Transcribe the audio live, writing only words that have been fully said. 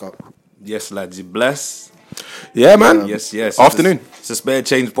Yes, lads, you blessed. Yeah, man. Yes. Afternoon. It's a Spare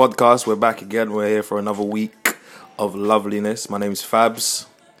Change podcast. We're back again. We're here for another week of loveliness. My name's Fabs.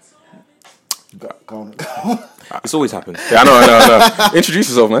 Go on. This always happens. Yeah, I know. Introduce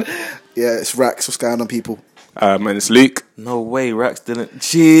yourself, man. Yeah, it's Rax. What's going on, people? And it's Luke. No way, Rax didn't.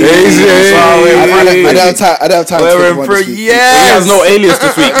 Jeez. I don't have time. We're in for He has no alias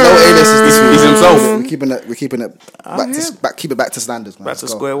this week. No aliases this week. He's himself. We're keeping it keep it back to standards, man. Back to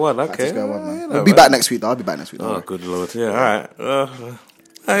square one. Okay. Back to square one, man. Yeah, We'll be back next week, though. I'll be back next week. Oh, good lord. Yeah, all right.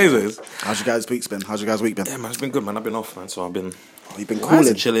 Anyways. How's your guys' week been? Yeah, man, it's been good, man. I've been off, man. So I've been. You've been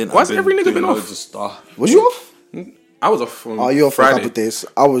cooling, chilling. Why's every nigga been off? Loads of stuff. Was you off? I was off on Oh, you off for a Friday. couple of days.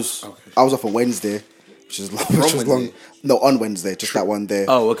 I was off on Wednesday, which was long. No, on Wednesday, just that one day.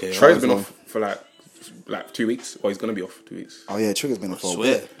 Oh, okay. Troy's been off for like 2 weeks, or he's gonna be off for 2 weeks. Oh yeah, Trigger's been off for a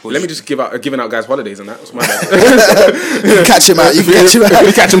Swear. bit. Let me just giving out guys holidays and that. That's my bad. You can catch him out. You can catch him out. If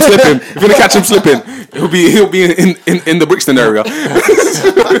you catch him slipping, if you're gonna catch him slipping, he'll be in the Brixton area.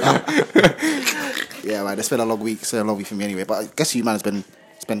 Yeah, man. It's been a long week. It's been a long week for me anyway. But I guess you, man, it's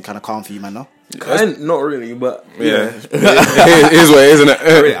been kind of calm for you, man. No. Not really, but Yeah, it is what it is, isn't it?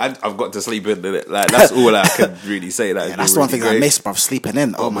 really, I've got to sleep in it. Like that's all I can really say. That Yeah, that's the one thing I miss, bruv. Sleeping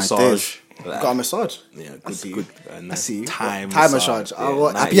in. Oh my massage. days. Got a massage. Yeah, good. That's Good. I see you. Time massage. Yeah, Oh,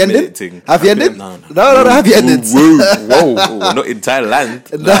 what? 90 Happy ending? minute thing. Happy ending? No. No, happy ending. Whoa, not in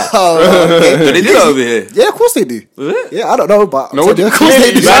Thailand. No. Okay. Do they do that over here? Yeah, of course they do. Is it? Yeah, I don't know, but No, of course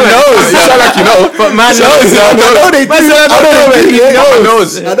they do. You sound like you know. But man knows. I know they do. I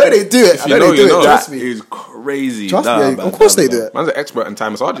know they do it. I you know know, they do you know. it. Trust That me. is crazy. Trust me. Of course they do it. Man's an expert in Thai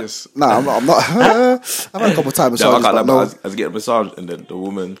massages. Nah, I'm not. I've had a couple of times Yeah, I massages, can't but lie, no. I was getting a massage, and then the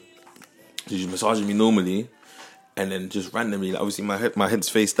woman, she's massaging me normally, and then just randomly, like, obviously my head's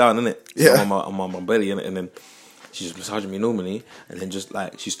face down, innit? So Yeah. I'm on my belly, innit? And then she's just massaging me normally, and then just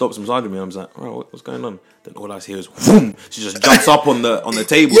like she stops massaging me, and I'm just like, oh, what's going on? Then all I hear is boom. She just jumps up on the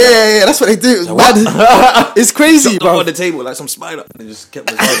table. Yeah, that's what they do. Mad. It's crazy, Jumped up bro. on the table like some spider, and just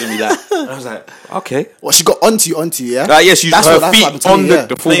kept massaging me that. And I was like, okay. Well, she got onto you, yeah? Yeah, she used her feet I'm telling on you, yeah.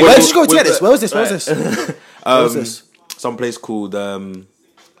 the full. Where did you go to get this? Where was this? Where was this? Some place called the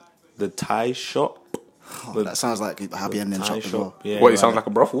Thai shop. Oh, that sounds like a happy ending Thai shop as well. Yeah, What, it sounds like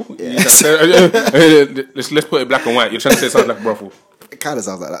a brothel? Yes. Let's put it black and white. You're trying to say it sounds like a brothel. It kind of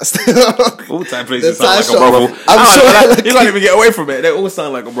sounds like that still. All Thai places The sound Thai like a shop, brothel. I'm sure. You can't even get away from it. They all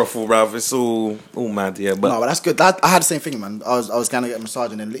sound like a brothel, bruv. It's all mad, yeah. But No, but that's good. I had the same thing, man. I was gonna get a massage,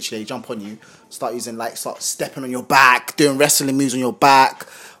 and then literally they jump on you, start stepping on your back, doing wrestling moves on your back.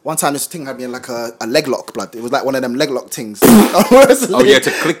 One time this thing had me in like a leg lock, blood. It was like one of them leg lock things. oh yeah,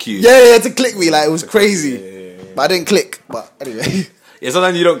 to click you. Yeah, to click me. Like it was crazy. But I didn't click. But anyway. Yeah,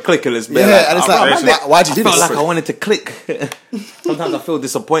 sometimes you don't click and it's Yeah, and it's like, why'd you do I felt this? like I wanted to click. Sometimes I feel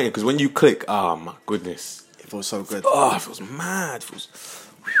disappointed because when you click, oh my goodness, It feels so good. oh, it feels mad. It feels.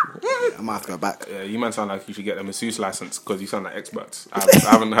 I might have to go back. Yeah, you man sound like you should get a masseuse license because you sound like experts. I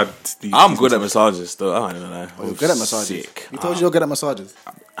haven't had these. I'm good at massages, though. I don't even know. You're good at massages. Sick. You told you you're good at massages.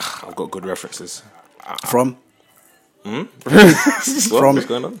 I've got good references. From? What's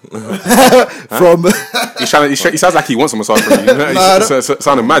going on? From? He sounds like he wants a massage from you. He's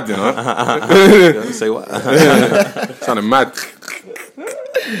sounding mad, you know. Say what? Sounding mad.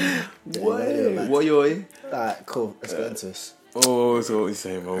 What you in? Alright, cool. Let's get into this. Oh, so what we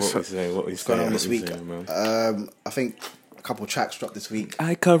saying, man? What we What's going on this week? man? I think a couple tracks dropped this week.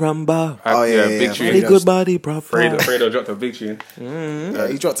 Ay caramba. Oh, yeah. Big tune. Very good body, bro. Fredo dropped a big tune. Yeah,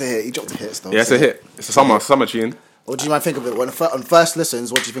 he dropped a hit. He dropped a hit still. Yeah, it's a hit. It's a summer tune. What do you mind think of it? On first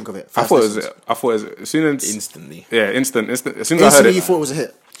listens, what do you think of it? I thought it was as soon as Instantly. yeah, instant. As soon as I heard Instantly, it, you thought it was a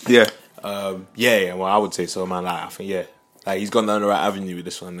hit. yeah. Yeah. Well, I would say so, man. Like, I think, yeah. Like, he's gone down the right avenue with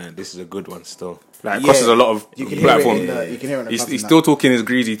this one, man. This is a good one still. Like crosses a lot of You can platforms. hear it. You can hear it. He's still talking his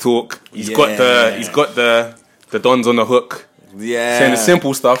greasy talk. He's got the dons on the hook. Yeah. Saying the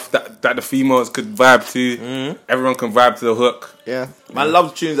simple stuff that the females could vibe to. Everyone can vibe to the hook. Yeah. Man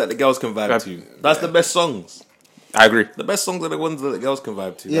loves tunes that the girls can vibe to. That's the best songs. I agree. The best songs are the ones that the girls can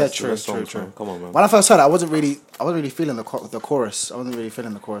vibe to. Yeah, That's the true, best songs, true. man. Come on, man. When I first heard it, I wasn't really feeling the chorus. I wasn't really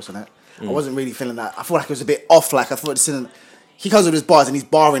feeling the chorus on it. I wasn't really feeling that. I feel like it was a bit off. Like I thought this isn't. He comes with his bars and he's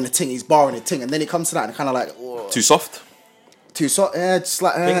barring the ting, and then he comes to that and kind of like Too soft? too soft. Yeah, just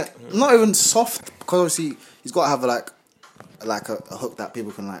like not even soft because obviously he's got to have a hook that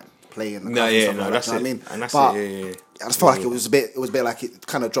people can like play in the club and stuff like that's that, it. you know what I mean? And that's But it, I just felt like it was a bit like it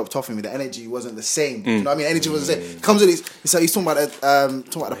kind of dropped off in me. The energy wasn't the same. You know what I mean? Energy wasn't the same. He comes with he's talking about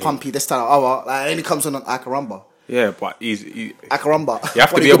the pumpy this time, like, and then he comes on like a rumba. Yeah, but Akarumba. you have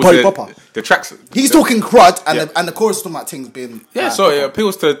to What, be he able could to. proper. The tracks. He's talking crud, and the chorus is talking about things being. Yeah, so it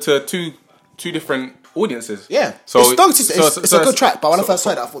appeals to two different audiences. Yeah, So it's a good track. But when I first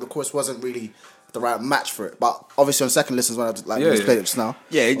heard it, I thought the chorus wasn't really the right match for it. But obviously on second listens when I just played it just now.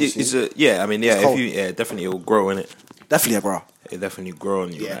 Yeah, I mean, definitely it'll grow in it. Definitely, bro. It definitely grow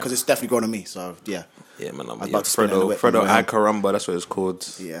on you. Yeah, because it's definitely grown on me. So yeah. Yeah, man. about to spin it in the whip. Fredo Akarumba, that's what it's called.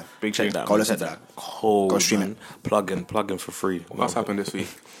 Yeah. Big Check tune. that. Go man. listen Check to that. Cold, Go stream man. Plug in for free. What's happened this week?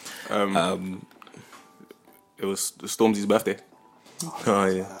 It was Stormzy's birthday. Oh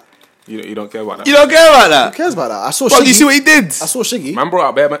yeah. You don't care about that. You don't care about that. Who cares about that? I saw. Well, Shiggy. you see what he did? I saw Shiggy. Man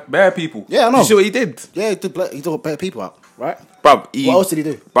brought out bare people. Yeah, I know. You see what he did? Yeah, he did better people out, right? Bruv, What else did he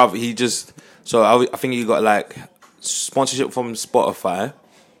do? Bruv, he just... So I think he got like sponsorship from Spotify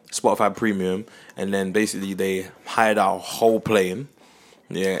Premium, and then basically they hired out a whole plane.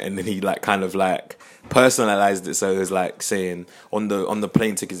 Yeah, and then he like kind of like personalized it, so it was like saying on the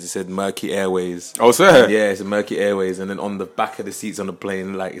plane tickets it said Murky Airways. Oh, sir. Yeah, it's Murky Airways, and then on the back of the seats on the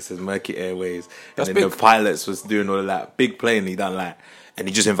plane, like it says Murky Airways. That's and then big. the pilots was doing all of that big plane. He done like, and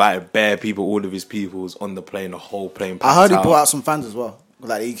he just invited bare people, all of his peoples on the plane, the whole plane. I heard he packed brought out. out some fans as well.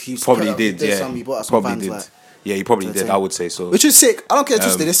 Like he Probably did, yeah. He brought out some Probably fans, did. like, Yeah, he probably to the did. team. I would say so. which is sick. I don't care.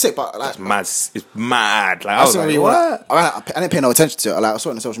 It's it's sick, but like It's mad. It's mad. Like, I I was didn't like, really what? I didn't pay no attention to it. Like I saw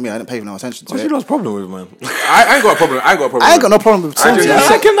it on social media. I didn't pay no attention to What's it. your problem with, man? I ain't got a problem. I I ain't got no problem with I Stormzy. do You not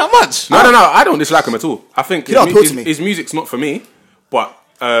don't like him that much? No. I don't dislike him at all. I think He don't appeal to me. his music's not for me, but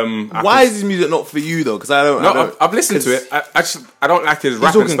Why is his music not for you though? Because I don't. I've listened to it. I don't like his He's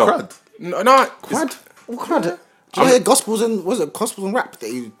rapping talking style. crud. No, Crud? What crud? Do you hear gospels and gospels and rap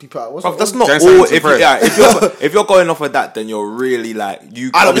that you put out? Bruv, that's not James all. Harden's If you're going off of that, then you're really like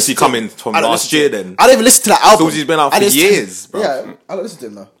you I don't obviously listen to coming him. from I don't last listen to year. him. Then I don't even listen to that album. Stormzy's been out I for listen to- years, bro. Yeah, I don't listen to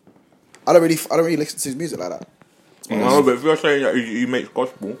him though. I don't really listen to his music like that. No, but if you're saying that you make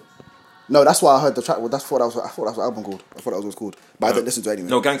gospel, No, that's why I heard the track. Well, I thought that was what the album called. I thought that was what it was called, but I didn't listen to it anyway.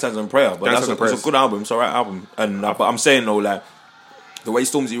 no, Gang Signs and Prayer, but Gang Signs and it's Prayers. a good album. It's a right album, and but I'm saying though, like the way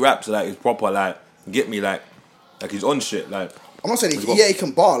Stormzy raps, like is proper, like get me, like he's on shit, like. I'm not saying he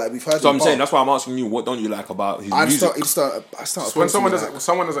can bar like we've heard. So him I'm bar. saying that's why I'm asking you. What don't you like about his I music? start when someone like,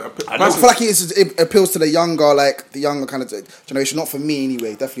 doesn't. I feel like it appeals to the younger kind of generation. Not for me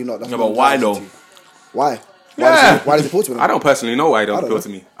anyway. Definitely not. That's No, what but I'm why getting though? into. Why? Yeah. Why does it appeal to him? I don't personally know why he don't don't appeal know. to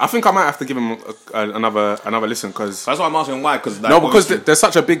me. I think I might have to give him another listen because That's why I'm asking why. Because there's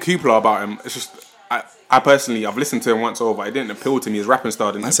such a big hoopla about him. It's just I personally I've listened to him once over. It didn't appeal to me. His rapping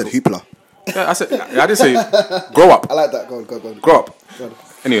style didn't. I said appeal. hoopla. Yeah, I did say grow up. I like that. Go on. Grow up.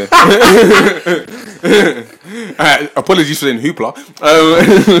 Anyway, apologies for saying hoopla.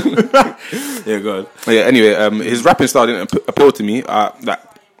 yeah, good. Yeah. Anyway, his rapping style didn't appeal to me.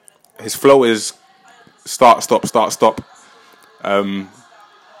 That his flow is start stop.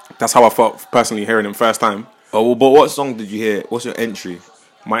 That's how I felt personally hearing him first time. Oh, but what song did you hear? What's your entry?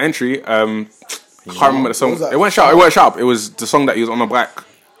 My entry, can't remember the song. What was that? It went sharp. It was the song that he was on the back.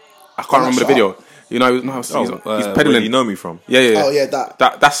 I can't remember the video. You know, no, he's Where pedaling. you know me from? Yeah. Oh yeah,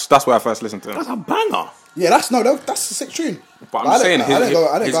 that. That's where I first listened to him. That's a banger. Yeah, that's a sick tune. But I I'm saying didn't go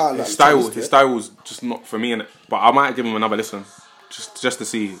out and, his like, style, listen to his it. style was just not for me. But I might give him another listen, just to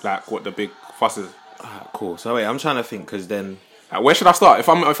see like what the big fuss is. Ah, cool. So wait, I'm trying to think because then Like, where should I start? If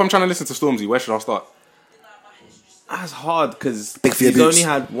I'm trying to listen to Stormzy, where should I start? that's hard because Big for your he's boots. only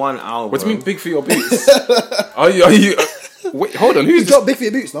had one album. What do you mean, big for your boots? Are you? Wait, hold on. You Who's this? dropped Big for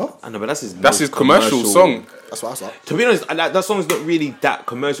Your Boots, no? I know, but that's That's his commercial song. That's what I thought. To be honest, that song's not really that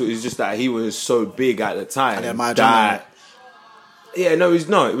commercial. It's just that he was so big at the time. And then my that, yeah, no, it's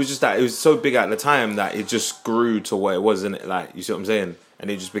not. It was just that it was so big at the time that it just grew to what it was, isn't it? Like, you see what I'm saying? And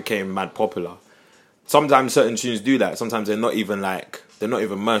it just became mad popular. Sometimes certain tunes do that. Sometimes they're not even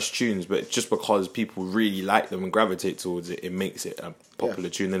merged tunes, but just because people really like them and gravitate towards it, it makes it a popular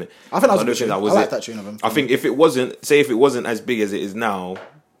tune, innit? I think that was a don't good tune. think I was like it. that tune of him. I think if it wasn't as big as it is now,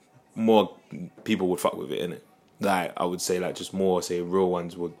 more people would fuck with it, innit? Like, I would say, like, just more, say, real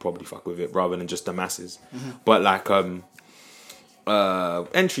ones would probably fuck with it rather than just the masses. Mm-hmm. But, like,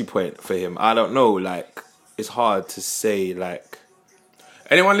 entry point for him, I don't know, like, it's hard to say, like...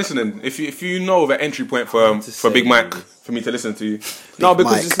 Anyone listening, if you know the entry point for Big Mike for me to listen to, No,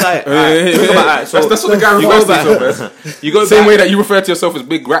 because Mike. it's like... think about it, so that's what the guy refers to himself as. you go Same back, way that you refer to yourself as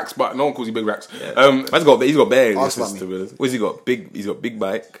Big Rax, but no one calls you Big Rax. he's got bare Ask listeners, about to be honest. What's he got? He's got Big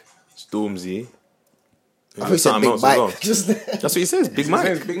Bike, Stormzy. I thought he said Something Big else as well. Bike. Just That's what he says, Big Mike.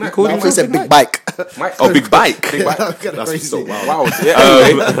 says Big Mike. He called I him thought he said Big Bike. Mike, Oh, Big Bike. Big Mike. That's crazy. so wild. Wow.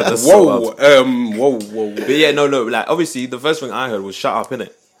 Yeah. That's so Whoa. But yeah, no. Like, obviously, the first thing I heard was "Shut Up,"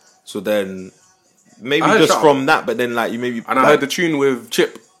 innit? So then maybe I heard just Shut from that, but then like you maybe And I heard the tune with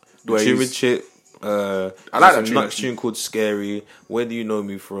Chip. the tune with Chip. I like that tune, Next actually. tune called Scary. Where Do You Know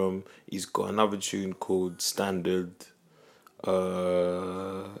Me From? He's got another tune called Standard.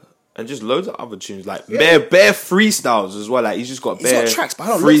 And just loads of other tunes, like bare freestyles as well. Like he's just got He's bare got tracks, but I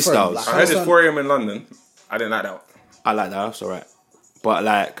don't look for him, freestyles. like, I heard it's 4 a.m. in London. I didn't like that. I like that. That's alright. But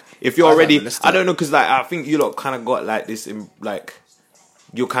like, if you're I already, haven't listened I to don't know, because like I think you lot kind of got like this, like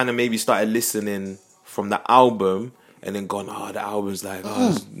you kind of maybe started listening from the album and then gone, oh, the album's like,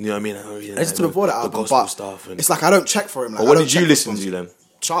 oh, you know what I mean? I listen to before the album, gospel but stuff. And, it's like I don't check for him. Like, but what I don't did you check listen for to then?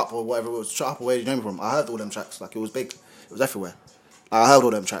 Sharp or whatever it was. Sharp or Where Do You Know Me From? I heard all them tracks. Like it was big. It was everywhere. Like, I heard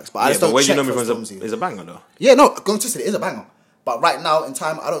all them tracks, but I just don't Where Do You check Know Me for From Stormzy. is a banger though. Yeah, no, consistent. It is a banger. But right now in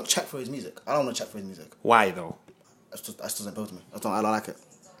time, I don't check for his music. I don't want to check for his music. Why though? That just doesn't appeal to me. I don't like it.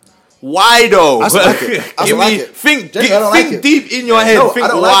 Why though? I don't like it. I don't like it. Think Genuinely, I don't like it. deep in your head. No, think I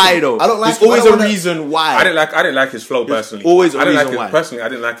don't like why it. though. I don't like There's it. always I don't a wanna- reason why. I didn't like his flow personally. always a I didn't reason like why. his, personally. I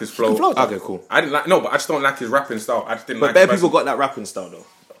didn't like his flow. flow, though. Okay, cool. I didn't like no, but I just don't like his rapping style. I just didn't But like. bare his people person. got that rapping style though.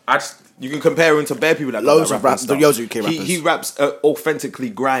 I just You can compare him to bare people that Loads got of that rap- rapping style. the Yozu UK rappers. He raps authentically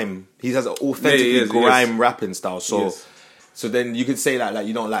grime. He has an authentically he is. grime rapping style. He So, is. so then you could say that like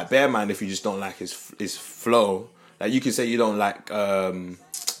you don't like Bear Man if you just don't like his flow. Like you could say you don't like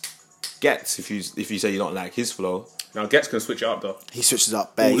Gets if you say you don't like his flow. now Gets can switch it up though. He switches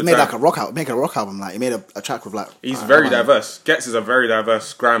up. All He the made time. like a rock album. Like he made a track with like. He's very diverse. Gets is a very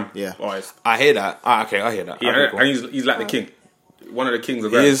diverse grime Yeah. artist. I hear that. Okay, I hear that. Yeah, Okay, cool. and he's like the king, one of the kings of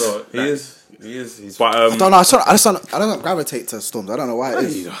He grime. is. So, He like, is. He is. He's. But I don't know. I don't gravitate to Storms. I don't know why it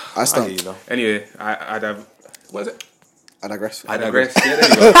is. I just I hear don't. you though. anyway, I'd have. What is it? I digress. I digress. Yeah,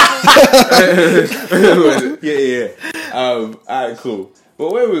 there you go. Yeah. Alright, cool.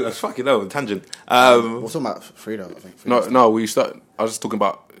 But where we? Fucking hell, tangent. We're talking about Fredo, I think. No, we start. I was just talking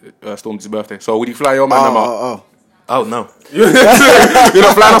about Stormzy's birthday. So would you fly your man out? Oh no. You're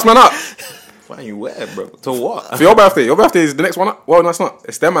not flying us man up Why you where, bro? To what? for your birthday. Your birthday is the next one up. Well, no, it's not.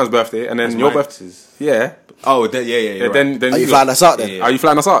 It's their man's birthday, and then That's your mine. birthday. Yeah. Oh, yeah. Yeah. Right. Then Are you flying us out then? Yeah. Are you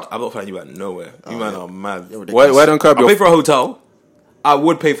flying us out? I'm not flying you out nowhere. You man are mad. You're ridiculous. Where don't curb I'll your pay for a hotel. I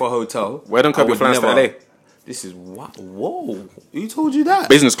would pay for a hotel. Where don't curb I your would flying to never- LA? This is what? Whoa! Who told you that?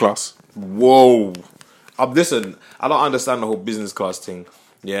 Business class. Whoa! Listen, I don't understand the whole business class thing.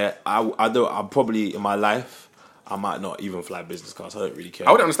 Yeah, I don't. I'm probably in my life, I might not even fly business class. I don't really care.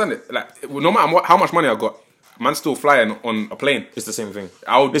 I wouldn't understand it. Like no matter how much money I got, man still flying on a plane. It's the same thing.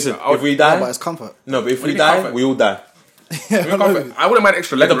 Listen. If we No, die, but it's comfort. no, but if What we do you mean die, comfort? we all die. I wouldn't mind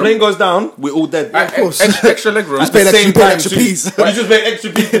extra leg The room. plane goes down, we're all dead. of course. Extra leg room. Just pay the extra- same pay time extra too. piece. You just pay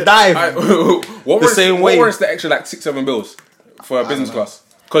extra piece to dive. What The same way. What was the extra like 6-7 bills for a business class?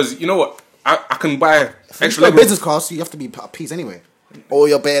 Because you know what, I can buy extra Extra leg room. business class, you have to be a piece anyway, or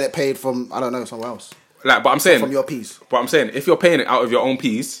you're paying it paid from I don't know somewhere else Like, but I'm saying from your piece. But I'm saying if you're paying it out of your own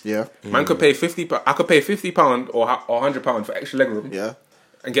piece, Yeah. man could pay £50. I could pay £50 or £100 for extra leg room, Yeah,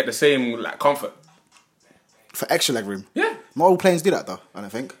 and get the same like comfort. for extra leg room. Yeah. Not all planes do that though. I don't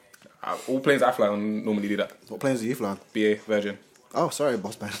think. All planes I fly on normally do that. What planes do you fly on? BA Virgin. Oh, sorry,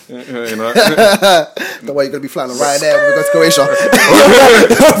 boss man. You know. Don't worry, you're gonna be flying on Ryanair when we go to Croatia.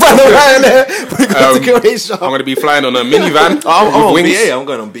 Flying on Ryanair when we go to Croatia. I'm gonna be flying on a minivan I'm with on wings. BA. I'm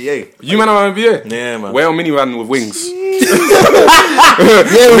going on BA. You man are on BA? Yeah, man. We're on minivan with wings. Yeah,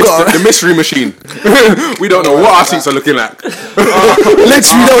 we got The mystery machine. We don't know what our seats are looking like.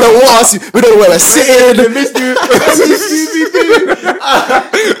 literally we don't know what else. We don't know where we're sitting.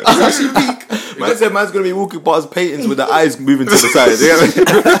 Man said man's gonna be walking past paintings with the eyes moving to the side.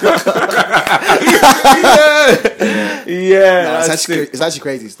 Yeah, It's actually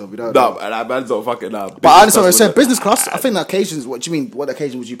crazy stuff. We don't. No, that man's not fucking up. But I understand what I said. Business class. I think the occasions. What do you mean? What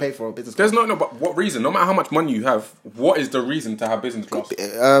occasion would you pay for a business class? There's no, but what reason? No matter how much money you have, what is the reason to have business class?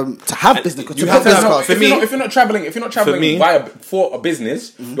 To have business. To you have have to business have- class. for me- If you're not traveling me- for a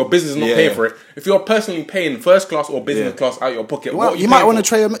business, your business is not Yeah. paying for it. If you're personally paying first class or business Yeah. class out of your pocket, Well, what you might paying want to for?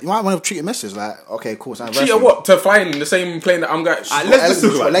 treat. You might want to treat your missus like, okay, cool. It's Cheat or what? To fly in the same plane that I'm going. Let's just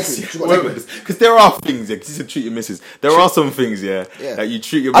talk about Legs. because there are things, yeah. Because you treat your missus. There are some things, yeah, Yeah. that you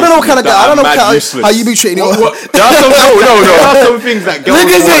treat your. I don't know what missus kind of that guy. I don't are know mad how useless. you be treating your. What? There are some, no. There are some things that girls.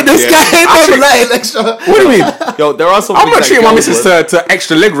 Look at want, this yeah. guy. Don't like extra. What do you mean? Yo, there are some. I'm things not that treating my girls missus want. to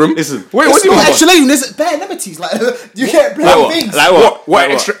extra leg room. Listen, wait, It's what do you not mean? extra leg. There's bare amenities. Like you get bare what? things. Like what? What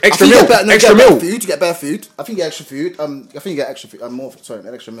Like extra I extra think you meal? get better, Extra get better meal. food. You get better food. I think you get extra food. I think you get extra food. More. Sorry,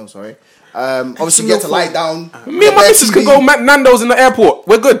 an extra meal. Sorry. Obviously, you get to lie down. Me and my missus could go Nando's in the airport.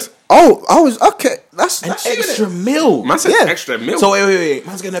 We're good. Oh, I was okay. That's An extra meal. Man said Yeah. extra milk. So wait.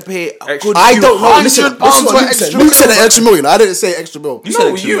 Man's gonna pay a good I don't know. Listen, £200 this is for what Luke said. extra Luke said meal. an extra meal. You know, I didn't say extra meal. You said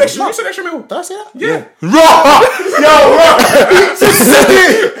no, extra you meal. extra. You said extra milk. Did I say that? Yeah.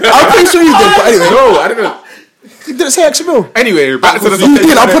 I'm pretty sure you did, but anyway. No, I didn't know. You didn't say extra meal. Anyway, back to the You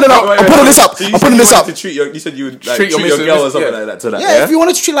did. I'm putting it up. I'm putting this up. So you I'm said putting you this up. wanted to treat your, you said you would like, Treat your treat your missus, girl or something yeah. like that to that. Yeah, if you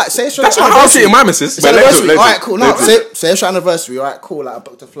wanted to treat like say it's your That's what I was treating my missus. It's But let's anniversary. do, All let's right, do. cool. Now, say it's your anniversary. All right, cool. Like I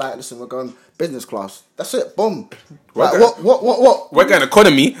booked a flight. Listen, we're going business class. That's it. Boom. Like, what? We're going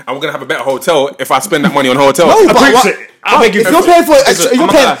economy, and we're gonna have a better hotel if I spend that money on hotel. No, but Appreciate what? it. I beg you If for you're it. paying for extra,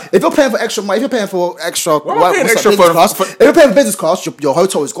 Listen, if you're paying for extra money, if you're paying for extra, am I paying what's extra that, business for- class? for- If you're paying for business class, your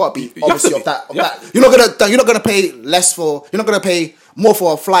hotel has got to be obviously to of that. yeah. You're not gonna pay less for. You're not gonna pay more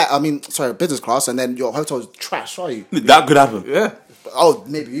for a flight. I mean, sorry, business class, and then your hotel is trash. Are you? That could happen. Yeah, Oh,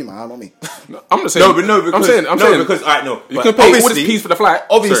 maybe you, man. Not me. I'm not saying. Because I'm saying because alright, no. You but can pay all this obviously- piece for the flight.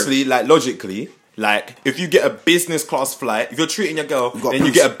 Obviously, like logically, like if you get a business class flight, if you're treating your girl, got then you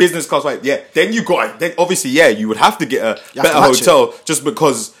proof. get a business class flight. Yeah, then you got. Then obviously, yeah, you would have to get a to better match it. hotel just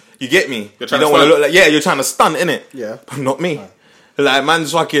because you get me. You trying don't to want to stunt. look like you're trying to stunt, innit? Yeah. but not me. Like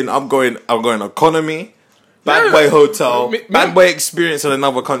man's fucking. I'm going economy. Bad Yeah. boy hotel, Me- bad boy experience in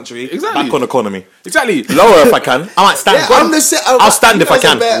another country. Exactly. Back on economy. Exactly. Lower if I can. I might stand. Yeah, I'm the same- I'll stand if I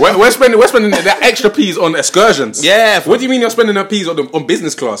can. We're spending the extra peas on excursions. Yeah, What do you mean you're spending the peas on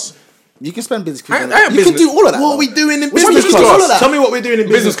business class? You can spend business I class. have You can business. do all of that. What though. are we doing in Which business one? class? All of that. Tell me what we're doing in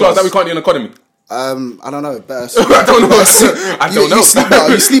Business class that we can't do in economy. I don't know. Better. I don't know. I don't know. You sleep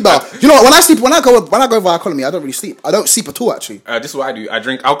better. You sleep better. You know what? When I go via economy, I don't really sleep. I don't sleep at all. Actually, This is what I do. I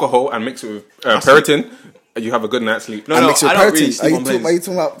drink alcohol and mix it with peritin. You have a good night's sleep. No, I no, mix it I with don't really protein. sleep on planes. Are you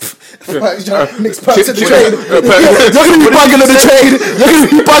talking about? You trying to mix protein to the chicken- train? You're gonna be bugging on the train. You're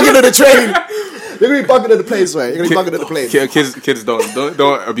gonna be bugging on the train. You're gonna be bugging on the plane, right? You're gonna be bugging on the plane. Kids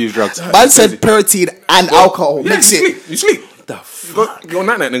don't abuse drugs. Man said protein and alcohol. Yeah, Mix you it. sleep. You sleep. The fuck? You're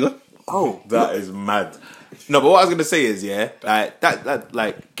night nigga. Oh, that is mad. No, but what I was gonna say is, yeah, like that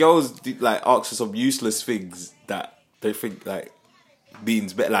like girls like ask for some useless things that they think like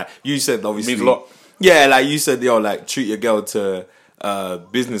means better. Like you said, obviously Means a lot. Yeah, like you said, yo, like treat your girl to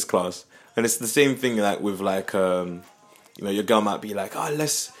business class, and it's the same thing like with like you know, your girl might be like,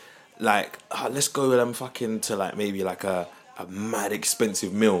 let's go with them fucking to like maybe like a mad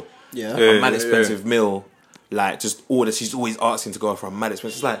expensive meal. Yeah. A mad expensive meal. Like just order. She's always asking to go for a mad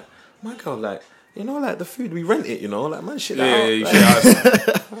expensive. It's like my girl, like. You know, like the food we rent it. You know, like man, shit. Yeah, Like, you like,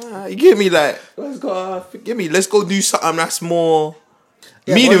 should. you give me like, let's go do something that's more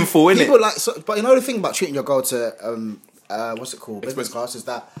Yeah, meaningful, but innit? people like, but you know the thing about treating your girl to what's it called, business class, is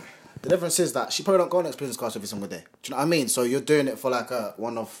that the difference is that she probably don't go on next business class every single day. Do you know what I mean? So you're doing it for like a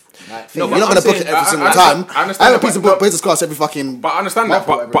one-off like thing. No, You're but not I'm gonna book saying- it every single I time. understand I have a that, piece of but- business class every fucking. But I understand month that.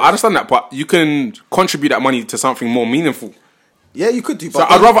 or whatever But it I is. understand that. But you can contribute that money to something more meaningful. Yeah, you could do. So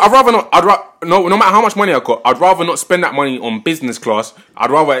But I'd rather not. No matter how much money I got, I'd rather not spend that money on business class. I'd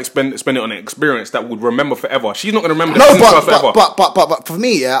rather spend it on an experience that would remember forever. She's not gonna remember the no, business class forever. but for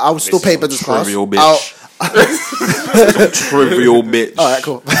me, yeah, I would still pay business class. Trivial I'll- bitch. Trivial bitch. All right,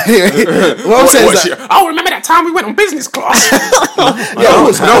 cool. Anyway, what I'm saying is that. I remember that time we went on business class. Yeah, of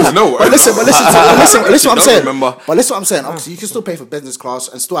course. no. But listen what I'm Don't saying. remember. But listen what I'm saying. Obviously, you can still pay for business class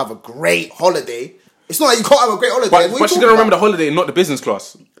and still have a great holiday. It's not like you can't have a great holiday. What are you But she's talking gonna remember the about? holiday, not the business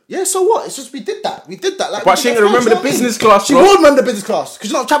class. Yeah, so what? It's just we did that. Like, But she ain't gonna remember the business class, She bro. will remember the business class because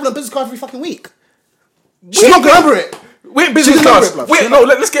she's not traveling on business class every fucking week. She's not gonna remember it. We ain't business She's gonna class. remember it, blood. Wait,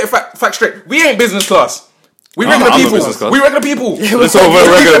 no. Let's get it fact straight. We ain't business class. We regular I'm a people. business class. We regular people. Let's talk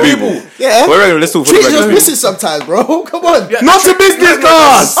about regular people. Yeah. Let's talk for Treat the just regular people. missing sometimes, bro. Come on. Not to business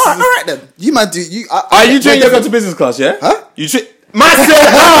class. All right then. You man do you? Are you treating your girl to business class? Yeah. Huh? You treat. Man said,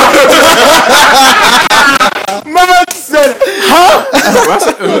 Man said,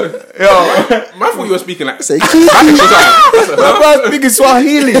 Yo, I thought you were speaking like. Say Big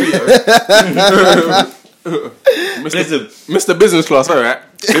Swahili. Listen, Mr. Business Class, all right.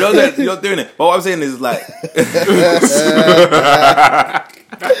 You're not doing it. But what I'm saying is like,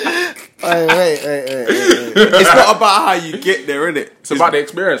 Wait. it's not about how you get there, innit? It's about the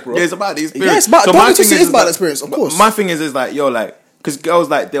experience, bro. Yeah, it's about the experience. Yes, but So don't my get thing twisted, it's about like- the experience, of course. My thing is like, yo, like, because girls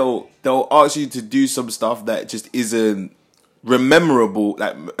like they'll ask you to do some stuff that just isn't memorable.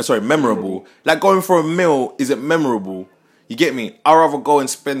 Like going for a meal isn't memorable. You get me? I'd rather go and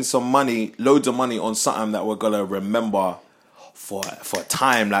spend some money, loads of money on something that we're gonna remember for a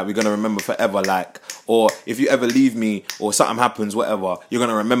time, like we're gonna remember forever, like, or if you ever leave me or something happens, whatever, you're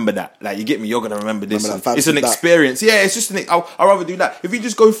gonna remember that. Like, you get me? You're gonna remember this. Remember that It's an fancy that. experience. Yeah, it's just I'd rather do that. If you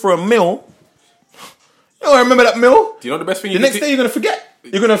just go for a meal, you don't remember that meal. Do you know the best thing The you next can day you're gonna forget.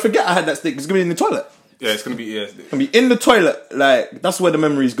 You're gonna forget I had that stick. It's gonna be in the toilet. Yeah, it's gonna be It's gonna be in the toilet. Like that's where the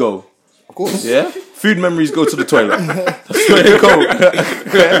memories go. Of course. Yeah, food memories go to the toilet. That's where they go.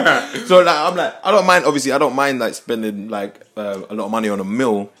 Yeah. So like, I'm like, I don't mind. Obviously, I don't mind like spending like a lot of money on a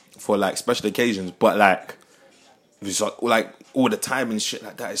meal for like special occasions. But like, if it's like all the time and shit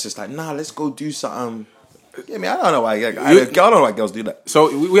like that, it's just like, nah, let's go do something. Yeah, I mean, I don't know why. I don't know why girls do that.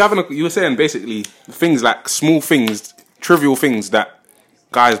 So we having. You were saying basically things like small things, trivial things that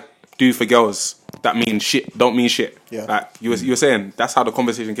guys do for girls that mean shit, don't mean shit. Yeah. Like you were saying, that's how the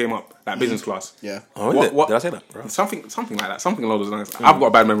conversation came up. Like business class. Yeah. Oh, what? Did I say that? Bro? Something like that. Something along those lines. I've got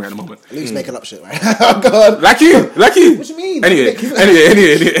a bad memory at the moment. Luke's making up shit, right? Oh God. Like you. What do you mean? Anyway,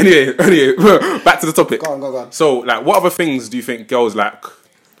 back to the topic. Go on. So, like, what other things do you think girls like?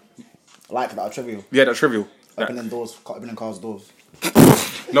 Like that are trivial. Yeah, that's trivial. Opening doors, opening cars' doors.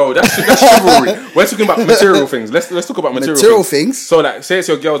 No, that's chivalry. We're talking about material things. Let's talk about material things. So, like, say it's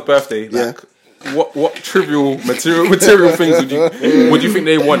your girl's birthday. Like, what trivial material things would you think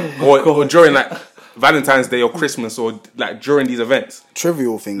they want, or during like Valentine's Day or Christmas or like during these events?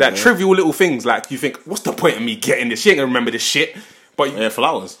 Trivial things. Like trivial little things. Like you think, what's the point of me getting this? She ain't gonna remember this shit. But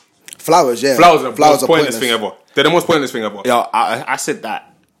Flowers. Flowers, yeah. Flowers are the most pointless thing ever. They're the most pointless thing ever. Yo, I said that.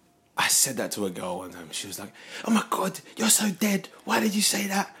 I said that to a girl one time. She was like, "Oh my God, you're so dead. Why did you say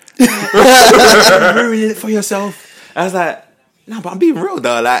that? You're ruining it for yourself." I was like, "No, but I'm being real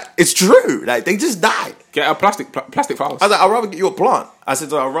though. Like, it's true. Like, they just died. Get a plastic flowers." I was like, "I'd rather get you a plant." I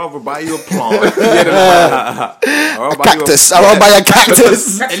said, "I'd rather buy you a plant." Cactus. I want to buy a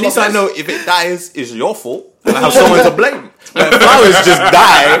cactus. At least I know if it dies, it's your fault. And I have someone to blame. Like, flowers just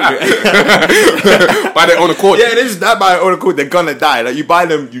die by their own accord. Yeah, they just die by their own accord. They're gonna die. Like you buy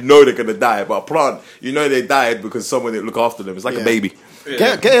them, you know they're gonna die. But a plant, you know they died because someone didn't look after them. It's like a baby.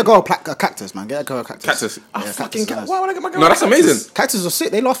 Yeah. Get your girl a cactus, man. Get a girl a cactus. Cactus. Why would I get my girl? No, that's amazing. Cactus are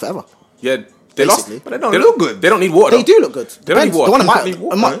sick. They last forever. Yeah. They lost, but they don't look good. They don't need water. They do look good. They don't need water.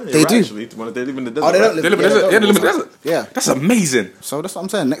 They do. Actually, they live in the desert. Oh, they don't They live in the desert. Yeah, they live in the desert. Yeah. That's amazing. So that's what I'm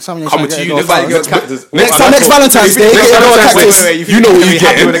saying. Next time you're Coming to you, next next Valentine's Day, Next get a cactus. You know what you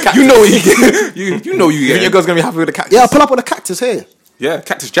get. You know what you get. You know you You think get. your girl's gonna be happy with a cactus? Yeah, pull up with a cactus here. Yeah,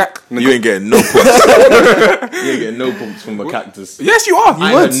 Cactus Jack. You ain't getting no pumps. You ain't getting no pumps from a cactus. Yes, you are.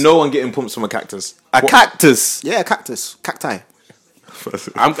 I heard no one getting pumps from a cactus. A cactus. Yeah, cactus. Cacti.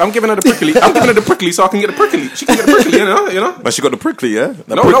 I'm giving her the prickly. I'm giving her the prickly so I can get the prickly. She can get the prickly, you know. But she got the prickly, yeah?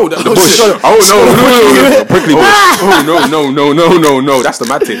 The bush. Oh no, prickly bush. Oh no. That's the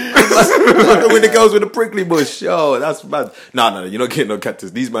mad thing. With the girls with the prickly bush, yo, that's bad. No, you're not getting no cactus.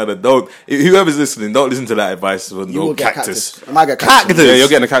 These men don't. Whoever's listening, don't listen to that advice for no cactus. I might get cactus. Yeah, you're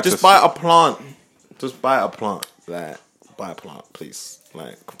getting a cactus. Just buy a plant. Like, buy a plant, please.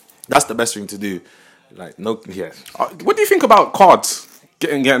 Like, that's the best thing to do. Like, no, yes. What do you think about cards?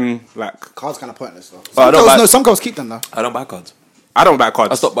 Getting like Cards kind of pointless though. Some girls keep them though. I don't buy cards. I don't buy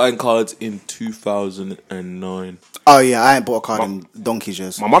cards. I stopped buying cards in 2009. Oh yeah, I ain't bought a card in donkey's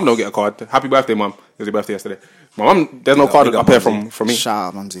years. My mum don't get a card. Happy birthday, mum. It was your birthday yesterday. My mum, there's no card up here from me. Shout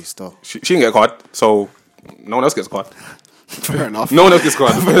out, mumsy, still. She didn't get a card, so no one else gets a card. Fair enough. No one else gets a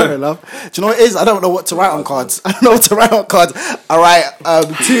card. Fair enough. Do you know what it is? I don't know what to write on cards. I don't know what to write on cards. I write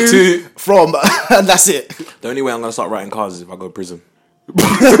to, from, and that's it. The only way I'm gonna start writing cards is if I go to prison.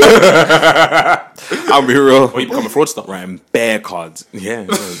 I'll be real. Or you become a fraudster. Writing bare cards. Yeah,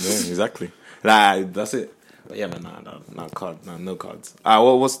 exactly. Like, that's it. But yeah, man, no cards. No cards.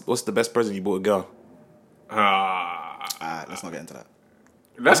 What's the best present you bought a girl? Let's not get into that.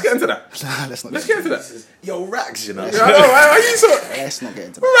 Let's get into that. Let's get into that. Yo, Rags, you know. Why are you so? Let's not get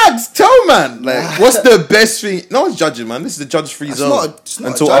into that. Rags, tell man. Like, what's the best thing? No one's judging, man. This is the judge-free zone.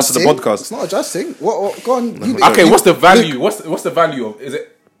 Until after the podcast. It's not a judge thing. What? Go on. Okay, what's the value? What's the value of? Is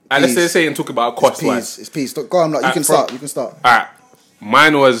it? And let's say and talk about cost wise. It's peace. Go on. Like, you can start. Alright.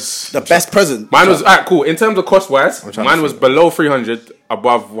 Mine was the best present. Mine was alright. Cool. In terms of cost wise, mine was below 300,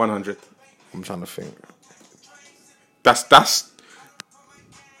 above 100. I'm trying to think. That's.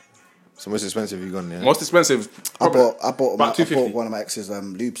 So most expensive you gone, yeah? Most expensive. I bought about 250. one of my ex's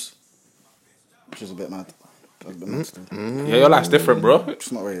lubes, which was a bit mad. Yeah, your life's different, bro.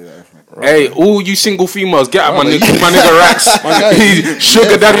 It's not really that different. Hey, all you single females, get out my nigga Rax.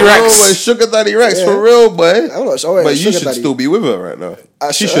 Sugar Daddy Rax. Oh, Sugar Daddy Rax, for real, boy. But you should daddy. still be with her right now.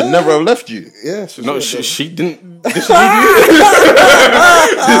 She should never have left you. Yeah. No, she didn't. Did she leave you?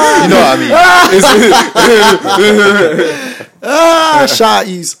 You know what I mean?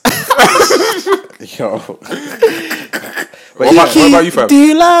 Shotties. Yo. What about you, fam? Do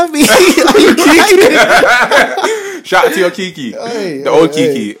you love me? Are you kidding? Shout out to your Kiki. The old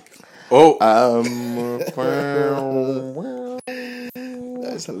Kiki. Oh.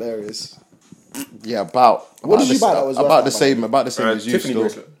 That's hilarious. Yeah, about What did you buy that was about the worth same as you. Tiffany Still.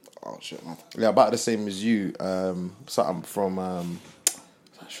 bracelet. Oh shit, man. Yeah, about the same as you. Something from what's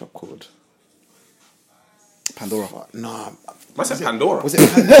that shop called? Pandora. No, What's that, Pandora? was it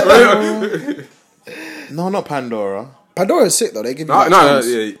Pandora? No, not Pandora. Pandora is sick though. They give you No, like charms.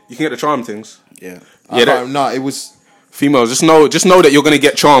 yeah, you can get the charm things. Yeah. Yeah, No, it was. females, just know that you're gonna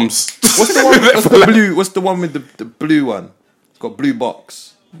get charms. What's the one? What's the blue? What's the one with the blue one? It's got blue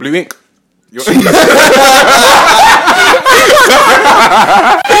box. Blue ink. Yo,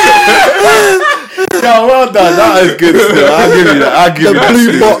 well done. That is good. Still, I'll give you that. I'll give you that.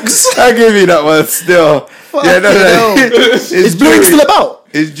 Blue box. I'll give you that one. Still, yeah, no. Is Blue Ink still about?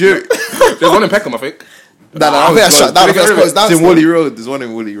 It's Drew. There's one in Peckham, I think. I think that's shut down. I think that's closed down. It's in Woolley Road. There's one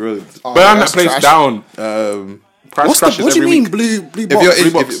in Woolley Road. But I'm that place trash. down. What do you mean blue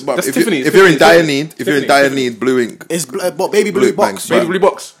box? That's Tiffany. If you're in dire need, Blue Ink. It's baby blue box. Baby blue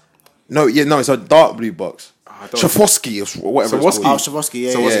box. No, it's a dark blue box. Swarovski or whatever. Oh,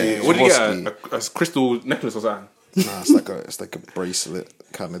 Swarovski. Yeah. What did you get? A crystal necklace or something? Nah, it's like a bracelet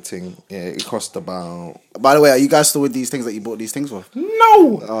kind of thing. Yeah, it cost about. By the way, are you guys still with these things that you bought these things for?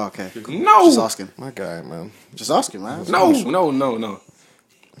 No. Oh, okay. No. Just asking. My guy, man. Just asking, man. No.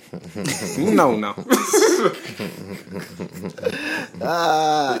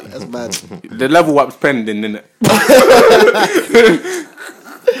 That's bad. The level up's pending, innit?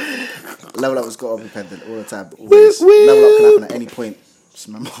 Level up has got to be pending all the time. Always. Level up can happen at any point. Just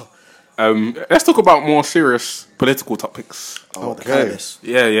remember. Let's talk about more serious political topics. Oh, the cannabis.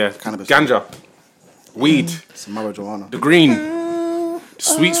 Yeah. Cannabis. Ganja. Weed. Some marijuana. The green.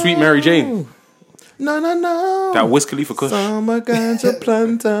 Sweet Mary Jane. No. That Wiz Khalifa kush. Summer ganja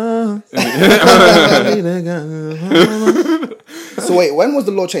planta. So wait, when was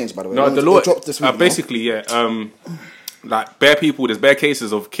the law changed, by the way? No, When the was- law. it dropped this week, Basically, yeah. Like bare people, there's bare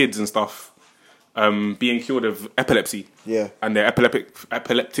cases of kids and stuff being cured of epilepsy. Yeah. And their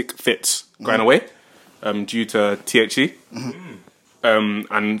epileptic fits going away due to THC.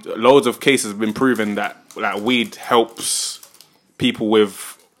 And loads of cases have been proven that weed helps people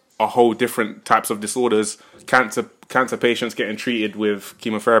with a whole different types of disorders. Cancer patients getting treated with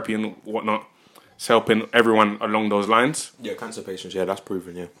chemotherapy and whatnot. It's helping everyone along those lines. Yeah, cancer patients. Yeah, that's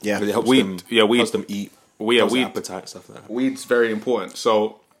proven. Yeah. Yeah. It helps Weed. them. Yeah, weed. Helps them eat. Weed. Appetite stuff like that. Weed's very important.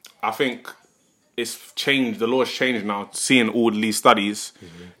 So I think it's changed. The law's changed now. Seeing all these studies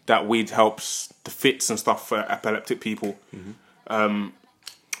that weed helps the fits and stuff for epileptic people.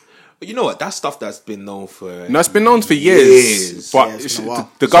 But you know what? That's stuff that's been known for. No, it's been known for years. But Yeah, it's it's, been a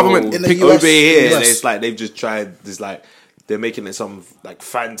while. the government in the picked US over here, US. it's like they've just tried this. Like they're making it some like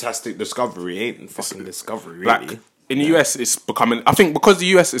fantastic discovery. It ain't fucking discovery, really. like in the US, it's becoming. I think because the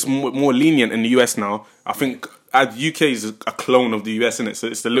US is more lenient in the US now. I think the UK is a clone of the US in it, so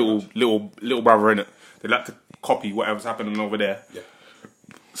it's the little brother in it. They like to copy whatever's happening over there. Yeah.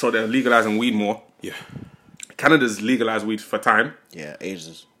 So they're legalizing weed more. Yeah. Canada's legalized weed for time. Yeah,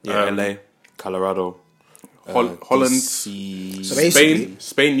 ages. Yeah. LA, Colorado, Holland, DC, So basically-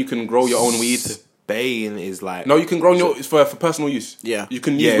 Spain. You can grow your own weed. Spain is like No, you can grow your. It's for personal use. Yeah. you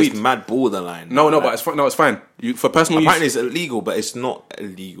can use yeah, weed. it's mad borderline. No, Like, but it's fine. For personal apparently use. it's illegal, but it's not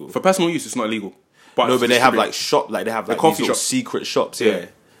illegal. For personal use, it's not illegal. No, but they have like The coffee coffee shops. secret shops, Yeah.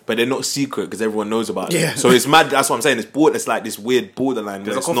 But they're not secret because everyone knows about Yeah. it. So it's mad. That's what I'm saying. It's like this weird borderline.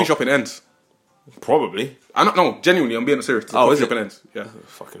 There's where a it's coffee not- shop in Ends. Probably. I don't know. Genuinely, I'm being serious. There's a coffee is shop it? in Ends. Yeah.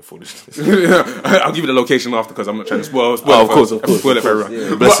 Fucking foolishness. I'll give you the location after because I'm not trying to spoil. Of it course, for- of course, spoil it of for course. everyone.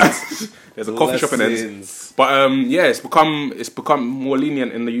 Yeah, But there's a coffee shop in Ends. Blessings. But yeah, it's become more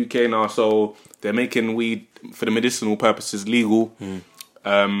lenient in the UK now. So they're making weed for the medicinal purposes legal.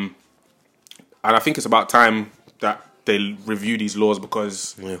 And I think it's about time that they review these laws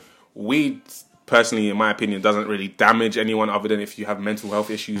because weed, personally, in my opinion, doesn't really damage anyone other than if you have mental health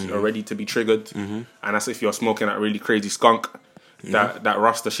issues already to be triggered. And that's if you're smoking that really crazy skunk, that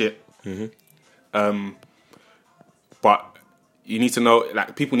Rasta shit. But you need to know,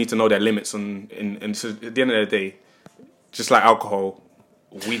 like, people need to know their limits. And so at the end of the day, just like alcohol,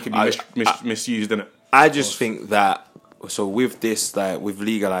 weed can be misused, innit? I just think that with this, like with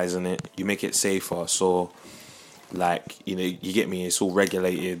legalizing it, you make it safer. So, like, you know, you get me. It's all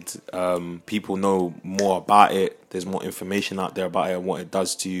regulated. People know more about it. There's more information out there about it and what it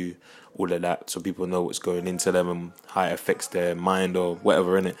does to you. All of that, so people know what's going into them and how it affects their mind or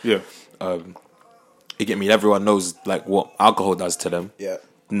whatever in it. Yeah. You get me. Everyone knows like what alcohol does to them. Yeah.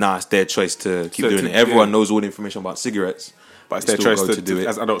 Nah, it's their choice to keep So doing to- it. Everyone yeah. knows all the information about cigarettes. But it's They their still choice go to do it.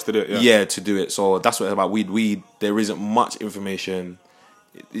 as adults to do it. Yeah, to do it. So that's what it's about. Weed. There isn't much information.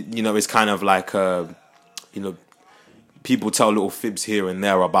 You know, it's kind of like, you know, people tell little fibs here and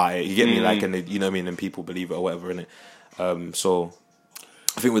there about it. You get me, like, and you know what I mean, and people believe it or whatever, innit? So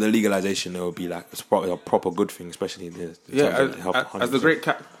I think with the legalization, there will be like it's a proper good thing, especially in the health. As the great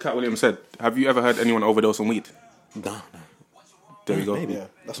Cat Williams said, have you ever heard anyone overdose on weed? No. There you go. Maybe. Yeah.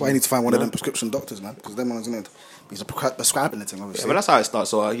 That's why you need to find one of them prescription doctors, man, because them ones in it. He's prescribing the thing, obviously. Yeah, but that's how it starts.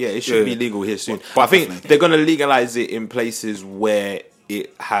 So it should be legal here soon. But I think they're gonna legalize it in places where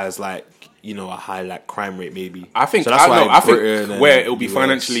it has like a high like crime rate, maybe. I think so that's I think where it will be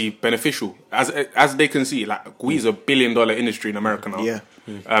financially beneficial, as they can see, like weed's $1 billion industry in America now. Yeah.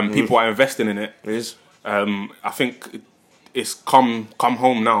 People are investing in it. It is. I think it's come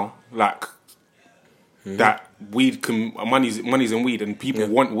home now, like that weed money's in weed, and people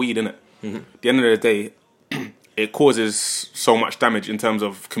want weed in it. At the end of the day, it causes so much damage in terms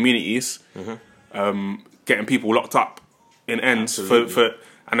of communities, getting people locked up in ends for.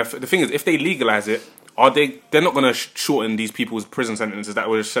 And the thing is, if they legalize it, they're not going to shorten these people's prison sentences that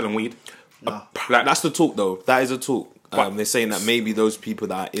were selling weed. No. Like, that's the talk, though. That is a talk. They're saying that maybe those people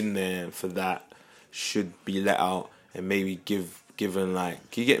that are in there for that should be let out and maybe given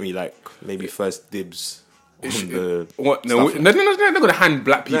like, can you get me, like maybe first dibs. What? No, they're not going to hand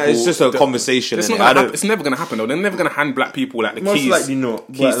black people. No, it's just a conversation. It's never going to happen though. They're never going to hand black people like the most keys. Likely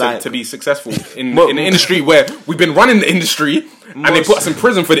not. Keys to be successful in an industry where we've been running the industry and they put us in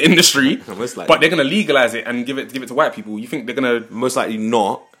prison for the industry. But they're going to legalize it and give it to white people. You think they're going to? Most likely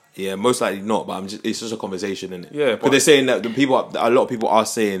not. Yeah, most likely not. But it's just a conversation, isn't it? Yeah, because they're saying that a lot of people are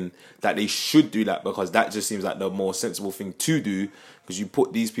saying that they should do that because that just seems like the more sensible thing to do because you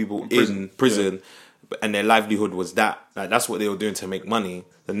put these people in prison. Yeah. And their livelihood was that. Like, that's what they were doing to make money.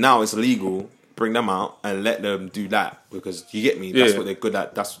 And now it's illegal. Bring them out and let them do that because you get me. That's what they're good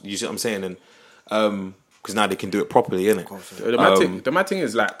at. That's you see what I'm saying. And because now they can do it properly, innit? The mad thing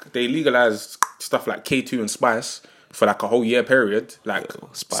is like they legalized stuff like K2 and Spice for like a whole year period, like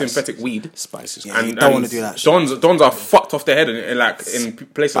synthetic weed. Spice is and don't want to do that. Dons are fucked off their head in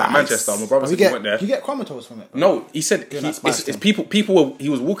places like Manchester. My brother said he went there. You get comatose from it? No, he said it's people. People he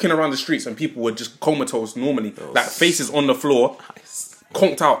was walking around the streets and people were just comatose normally, like faces on the floor,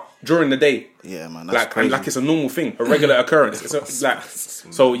 conked out during the day. Yeah, man. That's crazy. And like it's a normal thing, a regular occurrence. It's like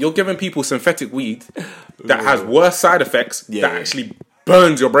so you're giving people synthetic weed that has worse side effects that actually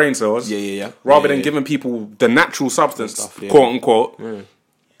burns your brain cells. Rather than giving people the natural substance, quote unquote.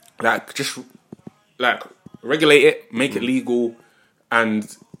 Like just like regulate it, make it legal,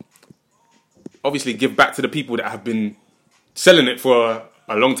 and obviously give back to the people that have been selling it for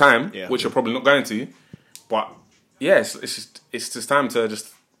a long time, which are probably not going to. But it's just time to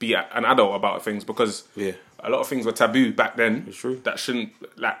just be an adult about things because a lot of things were taboo back then. It's true. That shouldn't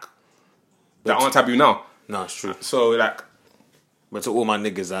that aren't taboo now. No, it's true. So like. But to all my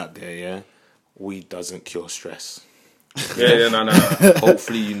niggas out there, weed doesn't cure stress. No.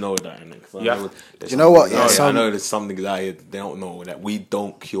 Hopefully you know that. You know what? I know there's some niggas out here they don't know that weed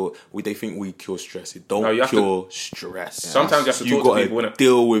don't cure. They think weed cure stress. It don't cure stress. Sometimes you have to talk to people. You gotta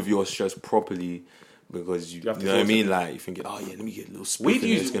deal with your stress properly because you know what I mean. Like you think, let me get a little. Weed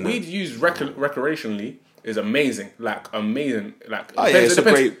used recreationally is amazing. Like it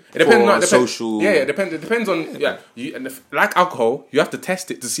depends social. It depends on like alcohol. You have to test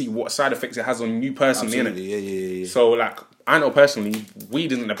it to see what side effects it has on you personally. Absolutely. So like I know personally,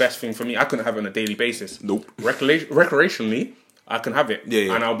 weed isn't the best thing for me. I couldn't have it on a daily basis. Nope. Recreationally, I can have it.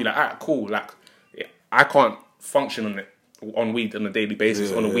 And I'll be like, alright, cool. Like I can't function on weed on a daily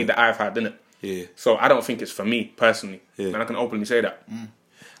basis on the weed that I've had, innit? Yeah. So I don't think it's for me personally, and I can openly say that.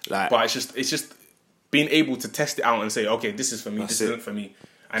 But it's just being able to test it out and say, okay, this is for me, this isn't for me,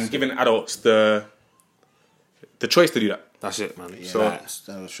 and giving adults the choice to do that. That's it, man. Yeah,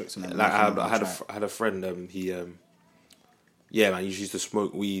 I had a friend. He man, he used to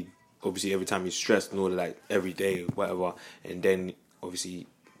smoke weed. Obviously, every time he's stressed and all, like every day, whatever. And then obviously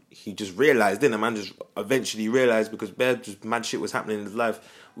he just realized. Then the man just eventually realized because just mad shit was happening in his life.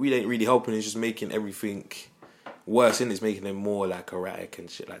 Weed ain't really helping. It's just making everything worse. And it's making him more like erratic and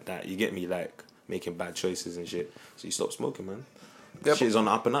shit like that. You get me, like. Making bad choices and shit, so you stop smoking, man. Shit's on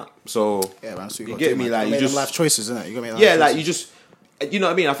the up and up. So man, so you get me, like you just life choices, isn't it? You got me. Like you just, you know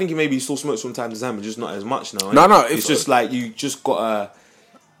what I mean. I think you maybe still smoke from time to time, but just not as much now. No, it's just like you just gotta.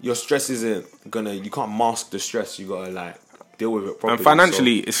 Your stress isn't gonna. You can't mask the stress. You gotta like deal with it properly. And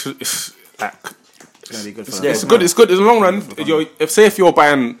financially, it's like it's gonna be good. It's good. It's good in the long run. If you're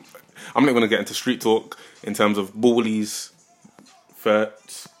buying, I'm not gonna get into street talk in terms of bullies. For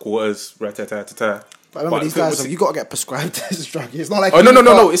quarters, But remember, these guys, you got to get prescribed this drug. It's not like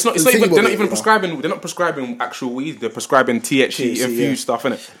no. It's not even. They're not even prescribing. They're not prescribing actual weed. They're prescribing THC infused stuff,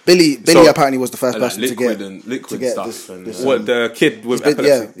 innit? Billy apparently was the first person to get liquid stuff. What the kid with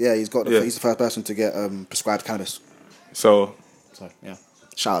epilepsy? Yeah, he's the first person to get prescribed cannabis. So yeah,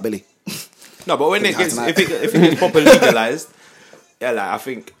 shout out Billy. No, but when it gets if it gets properly legalized, yeah, like I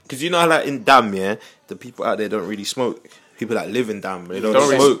think because like in Dam, yeah, the people out there don't really smoke. People that live in Dam, they don't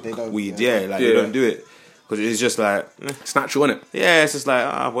smoke weed. They don't do it because it's just like it's natural, innit? Yeah, it's just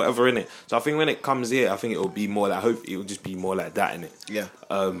like whatever in it. So I think when it comes here, I think it will be more like it will just be more like that in it. Yeah.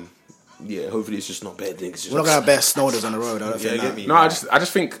 Yeah. Hopefully it's just not bad things. We're not gonna have bare snowders on the road. I don't think. Get me, no, I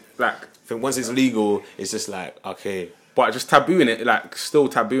just think like once it's legal, it's just like okay. But just tabooing it, like still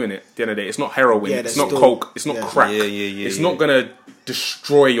tabooing it. At the end of the day, it's not heroin, it's not coke, it's not crack. It's not gonna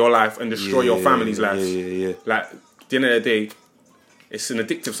destroy your life and destroy your family's lives. Like at the end of the day, it's an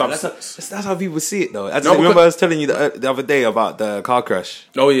addictive substance. That's how people see it, though. I was telling you the other day about the car crash.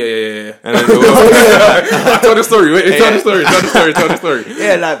 Oh yeah. And then, tell the story. Tell the story.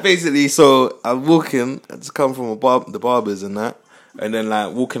 Yeah, like basically, so I'm walking. I just come from the barbers and that, and then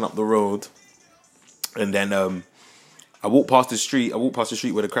like walking up the road, and then I walk past the street.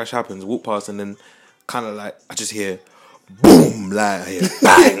 Where the crash happens. I walk past, and then kind of like I just hear boom, like I hear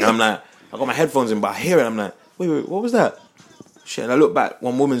bang. I'm like, I got my headphones in, but I hear it. I'm like, wait, what was that? Shit, and I look back.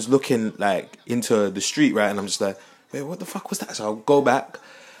 One woman's looking like into the street, right? And I'm just like, wait, what the fuck was that? So I'll go back.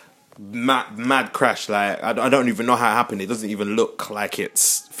 Mad crash. Like I don't even know how it happened. It doesn't even look like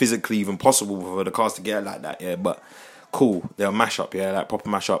it's physically even possible for the cars to get like that. Yeah, but cool. They're a mash up. Yeah, like proper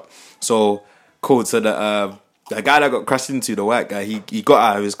mash up. So cool. So the guy that got crashed into, the white guy, he got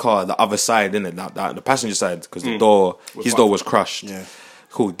out of his car the other side, innit? The passenger side, because his door was crushed. Yeah.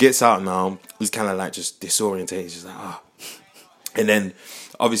 Cool. Gets out now. He's kind of like just disorientated. He's just like And then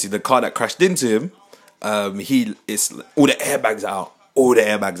obviously the car that crashed into him, it's all the airbags are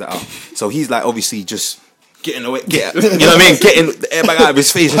out. So he's like obviously just getting away, you know what I mean? Getting the airbag out of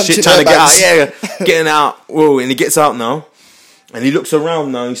his face and shit, trying to get out. Yeah, getting out. Whoa, and he gets out now, and he looks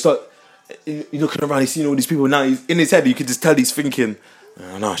around now. He's looking around. He's seeing all these people now. He's in his head. You can just tell he's thinking,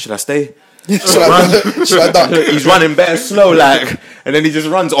 "No, should I stay? Should I duck?" He's running bare slow, like, and then he just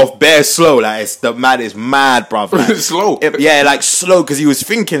runs off bare slow, like it's mad, bruv. Like, slow, like slow, because he was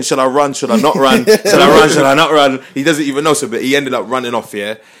thinking, should I run? Should I not run? Should I run? Should I not run? He doesn't even know. So, but he ended up running off,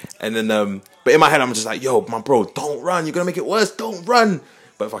 yeah. And then, but in my head, I'm just like, yo, my bro, don't run. You're gonna make it worse. Don't run.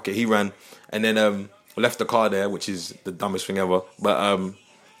 But fuck it, he ran, and then left the car there, which is the dumbest thing ever. But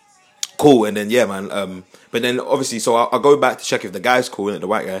cool, and then yeah, man. But then obviously, so I go back to check if the guy's cool, the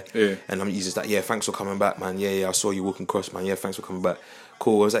white guy. Yeah. And he's just like, yeah, thanks for coming back, man. Yeah, I saw you walking across, man. Yeah, thanks for coming back.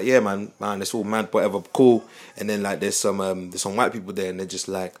 Cool. I was like, yeah, man, it's all mad, whatever. Cool. And then like there's some white people there, and they're just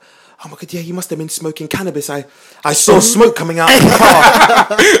like, oh my god, yeah, you must have been smoking cannabis. I saw smoke coming out of the car.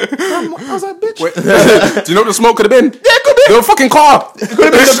 I was like, bitch. Wait, do you know what the smoke could have been? Yeah, it could have been. The fucking car. It could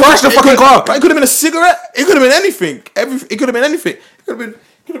have been scratched the fucking car. It could have been a cigarette. It could have been anything. It could have been anything. It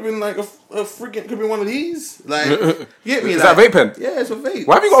could have been like a freaking. Could have been one of these. Like, you get me? Is that a vape pen? Yeah, it's a vape.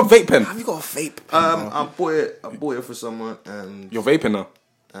 Why have you got a vape pen? Have you got a vape pen? I bought it for someone, and you're vaping now.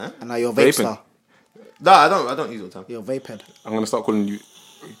 Huh? And now you're a vape star. No, I don't use it all the time. You're a vape pen. I'm gonna start calling you.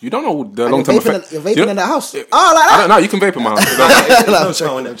 You don't know the long term effects. You're vaping in the house. Oh, like that. I don't know. You can vape in my house.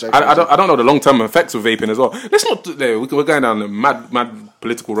 I don't know the long term effects of vaping as well. Let's not. We're going down the mad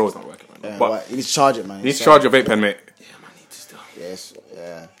political road. Not working, man. Yeah, but you need to charge it, man. You need to charge your vape pen, mate. Yeah, man. Need to still. Yes.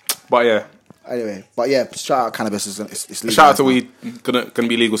 Yeah. But yeah. Anyway, shout out cannabis. It's legal. Shout out to weed. Gonna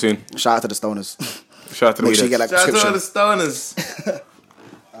be legal soon. Shout out to the stoners. Shout out to the weed. Shout out to the stoners.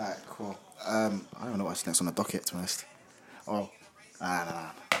 Alright, cool. I don't know what's next on the docket, to be honest. Oh.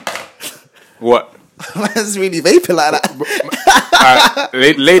 Nah. What? Man's really vaping like that.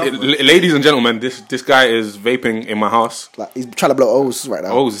 Ladies and gentlemen, this guy is vaping in my house. Like he's trying to blow O's right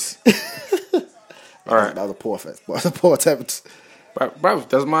now. O's. All right. That was a poor effort. What was a poor attempt? Bro,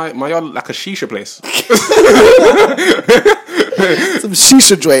 does my yard look like a shisha place? Some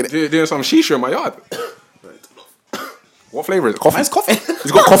shisha joint. Doing some shisha in my yard. What flavour is it? Coffee. Mine's coffee.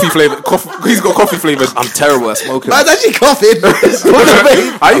 He's got coffee flavour. He's got coffee flavours. I'm terrible at smoking. Mine's actually coughing.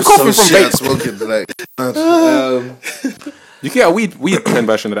 Are you coughing from vape? Smoking, you can get a weed pen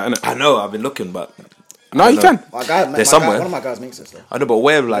version of that, innit? I know. I've been looking, but no, you can. There's somewhere. One of my guys makes it. So. I know, but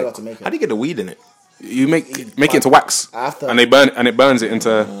where? Like, how do you get the weed in it? You make it into wax, and it burns it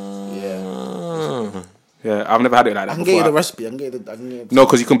into. Yeah, I've never had it like that. I can get you the recipe. I can get you. No,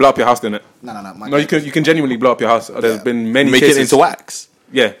 because you can blow up your house, didn't it? No. No, you can genuinely blow up your house. There's been many cases. Make it into wax.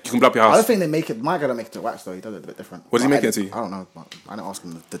 Yeah, you can blow up your house. I don't think they make it. My guy don't make it to wax though. He does it a bit different. What does he make it to? I don't know. I didn't ask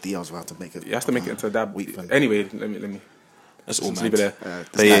him the details of how to make it. He has to make it into a dab. Wheat thing. Anyway, let me. That's all, man. Leave it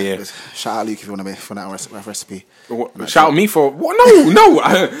there. Yeah. Shout out Luke if you want to for that recipe. Shout out me for what? No.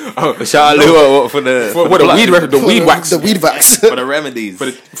 Shout out Lou for the weed wax. The weed wax. For the remedies. For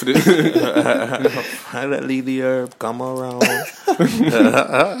the Finally the herb come around.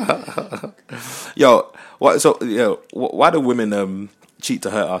 Yo, why do women cheat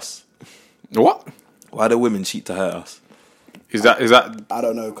to hurt us? What? Why do women cheat to hurt us? Is that? I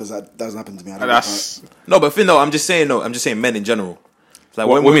don't know because that doesn't happen to me. No, but Finn, I'm just saying men in general. It's like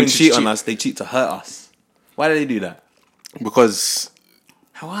when women cheat on us, they cheat to hurt us. Why do they do that? Because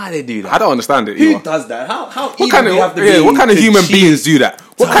why do they do that? I don't understand it. Who does that? How what kind of human beings do that?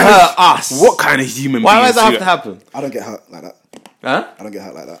 What kind of us? What kind of human beings? Why does that have to happen? I don't get hurt like that. Huh? I don't get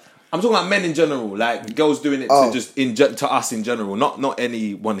hurt like that. I'm talking about men in general, like girls doing it to just to us in general, not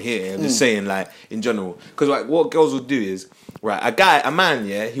anyone here. I'm just saying, like in general, because like what girls will do is, right, a man,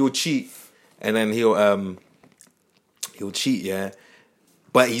 yeah, he will cheat, and then he'll cheat, yeah,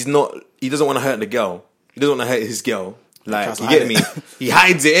 but he doesn't want to hurt the girl. He doesn't want to hurt his girl. Like, you get me? He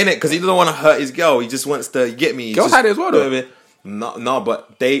hides it in it because he doesn't want to hurt his girl. He just wants to, you get me? Girls hide it as well, though. No,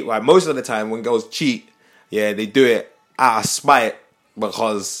 but most of the time when girls cheat, yeah, they do it out of spite.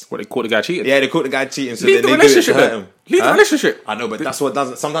 Because they caught the guy cheating. Yeah, they caught the guy cheating. So leave the relationship. Leave the relationship. I know, but that's what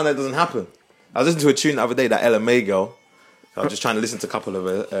doesn't. Sometimes that doesn't happen. I was listening to a tune the other day, that Ella May girl. I was just trying to listen to a couple of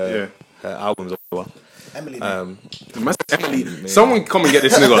her albums or whatever. Emily. Someone come and get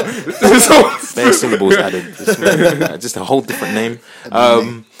this nigga. Bare syllables added. Just a whole different name.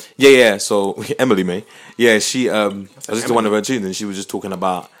 Yeah. So Emily May. Yeah, she. I was listening to one of her tunes, and she was just talking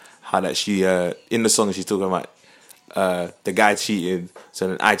about how that she in the song she's talking about. The guy cheated, so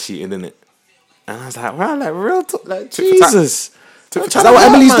then I cheated, innit? And I was like, wow, like real talk, like Jesus. Is that what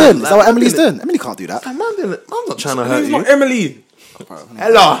Emily's doing? Is that what Emily's doing? Emily can't do that. I'm not trying to hurt you. Not Emily.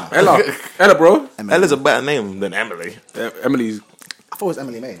 Ella, bro. Ella's a better name than Emily. Emily's. I thought it was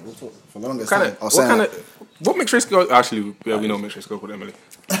Emily May. For the longest time. What mixed race girl? Actually, we know mixed race girl called Emily.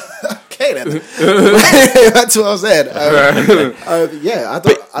 Okay then. That's what I said. I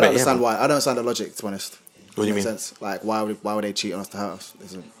don't understand why. I don't understand the logic, to be honest. What do you mean? Sense. Like, why would they cheat on us to hurt us?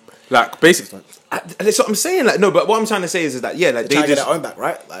 Like, basically. That's what I'm saying. Like, no, but what I'm trying to say is that, yeah, like, they just get their own back,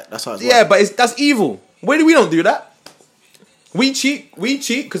 right? Like, that's how it's yeah, but that's evil. We don't do that. We cheat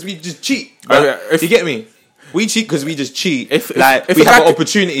because we just cheat. You get me? We cheat because we just cheat. If we have an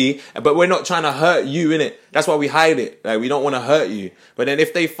opportunity, but we're not trying to hurt you, innit? That's why we hide it. Like, we don't want to hurt you. But then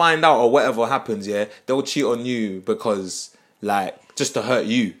if they find out or whatever happens, yeah, they'll cheat on you because, like, just to hurt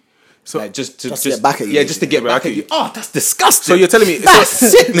you. So like just to get back at you. Yeah, just to get back at you. Oh, that's disgusting. So you're telling me that's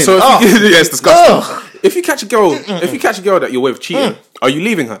sickening. So it's disgusting. If you catch a girl, that you're with cheating, are you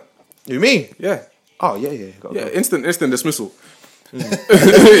leaving her? You mean? Yeah. Oh yeah. Go. Instant dismissal.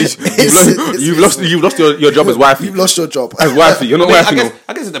 You've lost your job as wifey. You've lost your job as wifey. You're not wifey.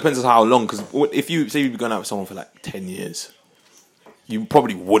 I guess it depends on how long. Because if you say you've been going out with someone for like 10 years, you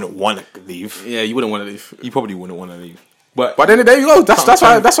probably wouldn't want to leave. Yeah, you wouldn't want to leave. You probably wouldn't want to leave. But then there you go. That's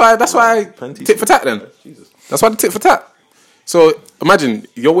why tit for tat then. Jesus. That's why the tit for tat. So imagine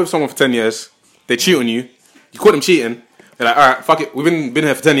you're with someone for 10 years, they cheat on you, you caught them cheating, they're like, alright, fuck it, we've been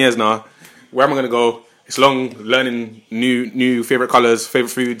here for 10 years now. Where am I gonna go? It's long, learning new favourite colours,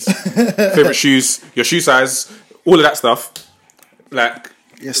 favourite foods, favourite shoes, your shoe size, all of that stuff. Like,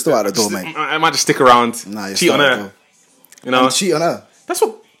 you're still out the door, mate. I might just stick around, cheat on her. You know? Cheat on her. That's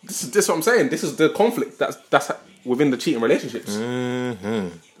what I'm saying. This is the conflict that's within the cheating relationships.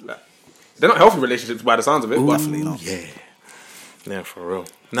 Mm-hmm. Like, they're not healthy relationships by the sounds of it. Ooh, definitely not. Yeah, for real.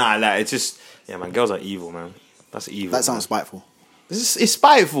 Nah, like, it's just, yeah, man, girls are evil, man. That's evil. That sounds spiteful. It's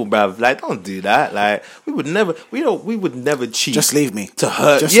spiteful, bruv. Like, don't do that. Like, we would never cheat. Just leave me. To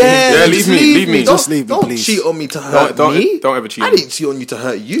hurt. Just leave me. Just leave me, don't please. cheat on me to hurt me. Don't ever cheat. I didn't cheat on you to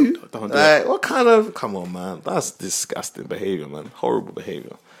hurt you. Don't do like, what kind of? Come on, man. That's disgusting behavior, man. Horrible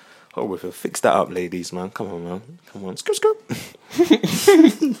behavior. Horrible. Fix that up, ladies, man. Come on, man. Come on. Skirt.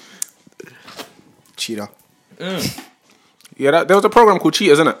 Cheater. Yeah, there was a program called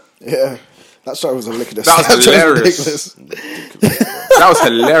Cheaters, isn't it? Yeah. That story was ridiculous. That was hilarious. That was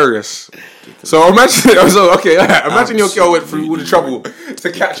hilarious. So imagine, imagine your girl went through all the trouble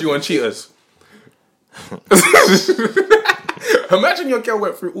to catch you on Cheaters. Imagine your girl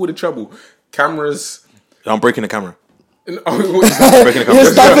went through all the trouble. Cameras. I'm breaking the camera. Breaking the camera.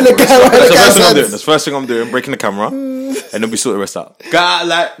 You're stopping the camera. That's the first thing I'm doing. Breaking the camera, and then we sort the rest out. God,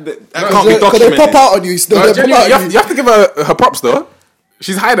 like, that can't be documented. They pop out on you. You have to give her props though.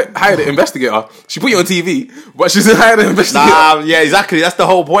 She's hired an investigator. She put you on TV, but she's hired an investigator. Yeah, exactly. That's the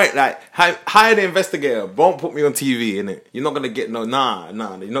whole point. Like, hire the investigator. Don't put me on TV, innit? You're not gonna get You're not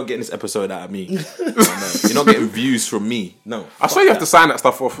getting this episode out of me. No. You're not getting views from me. No. I swear you have to sign that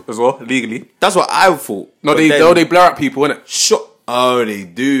stuff off as well legally. That's what I thought. No, they blur out people, innit? Oh, they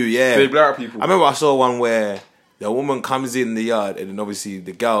do. Yeah. They blur out people. I remember I saw one where the woman comes in the yard, and then obviously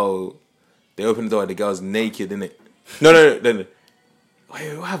the girl, they open the door, and the girl's naked, innit? No.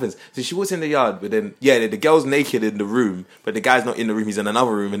 Wait, what happens? So she walks in the yard, but then, the girl's naked in the room, but the guy's not in the room, he's in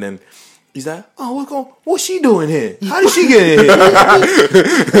another room, and then he's like, oh, what's she doing here? How did she get in here? How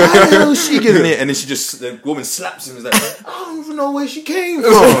the hell is she getting here? And then the woman slaps him and is like, I don't even know where she came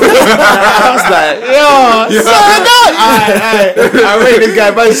from. I was like, so good. I rate this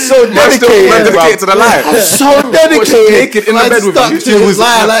guy, but he's so dedicated to the life. I'm so dedicated. Naked in the bed with him.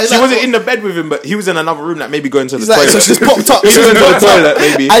 She wasn't in the bed with him, but he was in another room, like maybe going to the toilet. So she just popped up. She was in the toilet,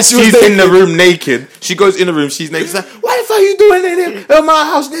 maybe. She's in the room naked. She goes in the room, she's naked. She's like, what the fuck are you doing in my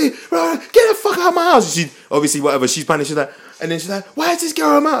house? Get the fuck out of my house. She obviously whatever, she's panicking, she's like, and then she's like, why is this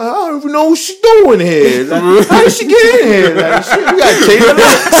girl out? I don't even know what she's doing here. Like, how did she get in here? Like, shit, we gotta change the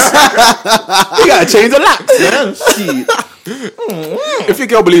locks. We gotta change the locks, man. Shit. If your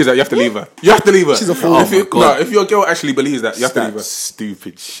girl believes that, you have to leave her. You have to leave her. She's a fool. If your girl actually believes that, you have to leave her.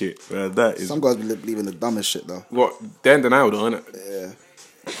 Stupid shit, man. That is. Some guys believe in the dumbest shit though. What? They're in denial though, innit? Yeah.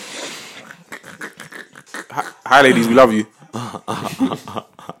 Hi ladies, we love you.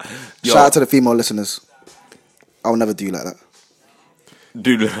 Shout out to the female listeners. I'll never do you like that.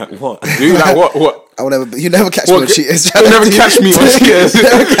 Do like what? Do like what? What? I will never. You never catch me on cheaters. You never catch me on cheaters. You'll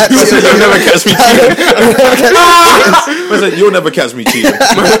never catch me cheating. You'll never catch me cheating.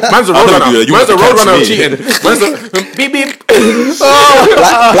 Man's a roadrunner. Man's a roadrunner of cheating. Man's a beep beep.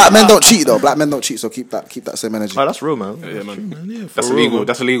 Black men don't cheat though. Black men don't cheat. So keep that same energy. Oh, that's real, man. Yeah, man. True, man. Yeah, That's illegal. Man.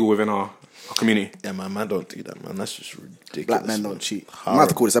 That's illegal within our community. Yeah, man. Don't do that, man. That's just ridiculous. Black men don't cheat. I might have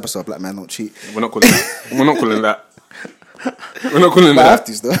to call this episode "Black Men Don't Cheat." We're not calling that. We're not calling that. We're not calling But I that. have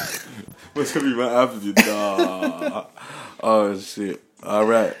to still. What's gonna be my avenue? Oh shit! All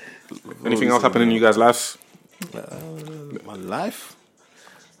right. Anything else happening in you guys' lives? My life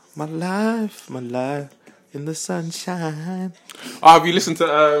in the sunshine. Oh, have you listened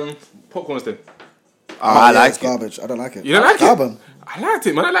to Popcorn's then? I like it. Garbage. I don't like it. You don't like it? Album. I liked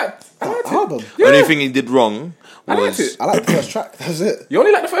it, man. I liked it. Album. Yeah. Only thing he did wrong I liked was it. I like the first track. That's it. You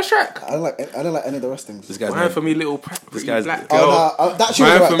only like the first track. I don't like any of the rest things. this guy's Why for me, little pretty guy's- black girl. Oh no, that tune was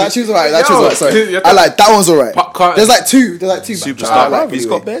Man, alright. for That me- tune's alright. That Yo, tune's alright. Sorry, yeah, I like that one's alright. Pop Carton. There's like two. superstar. Like, He's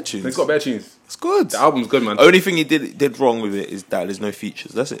got bare tunes. It's got bare tunes. It's good. The album's good, man. Only thing he did wrong with it is that there's no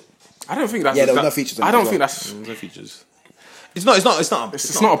features. That's it. I don't think that's. Yeah, there were no features on I it don't as think well. that's. There's no features. It's not a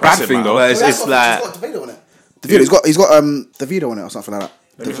bad oppressive, thing, man, though. but it's like He's got the video on it. The video. He's got the video on it or something like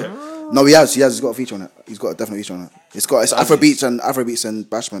that. No, he has. He's got a feature on it. He's got a definite feature on it. It's Afrobeats and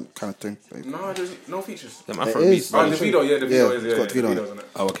bashment kind of thing. No, there's no features. them It Afrobeats. is. Oh, the video, yeah, the video is. it's got the video on it. on it.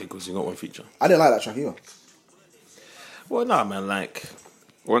 Oh, okay, cool. So you got one feature. I didn't like that track either. Well, nah, man. Like,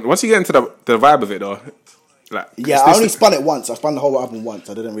 Once you get into the vibe of it, though, like Yeah, it's I this- only spun it once. I spun the whole album once.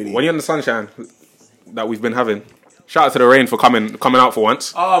 I didn't really. when you're in the sunshine that we've been having. Shout out to the rain for coming out for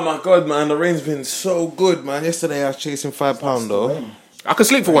once. oh my god, man, the rain's been so good, man. Yesterday I was chasing £5 though. I could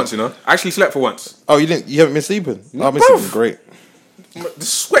sleep for once, you know. I actually slept for once. Oh, you didn't? You haven't been sleeping? No, I've been bruv. sleeping great. The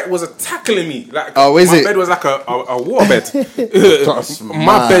sweat was tackling me. Like, Oh, is my it? bed was like a waterbed. That's My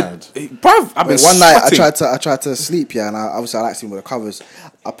mad. bed, bruv. I've been One night sweating. I tried to sleep, yeah, and I like sleeping with the covers.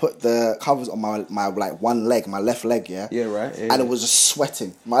 I put the covers on my like one leg, my left leg, yeah. Yeah, right. Yeah, And it was just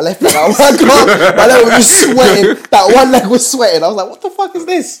sweating. My left leg, my leg was just sweating. That one leg was sweating. I was like, what the fuck is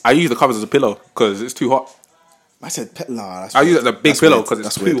this? I use the covers as a pillow because it's too hot. I said, nah, that's I use it weird. as a big That's pillow weird. because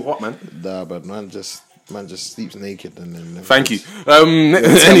it's That's too weird. hot, man. Nah, but man just sleeps naked and then. Thank you. Anyway,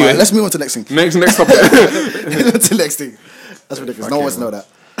 Anyway, let's move on to the next thing. next topic. Move on to the next thing. That's ridiculous. No one wants to know that.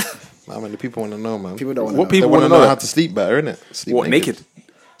 Nah, man, the people want to know, man. People don't want to What know. people They want want to to know know how that. to sleep better, innit? Sleep What, naked?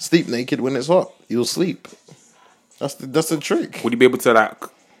 Sleep naked when it's hot. You'll sleep. That's the trick. Would you be able to like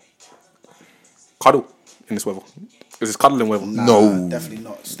cuddle in this weather? Is this cuddling weather? Nah, definitely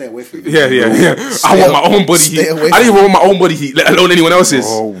not. Stay away from it. Yeah. I want my own body Stay heat. away I don't even want my own body heat, let alone anyone else's.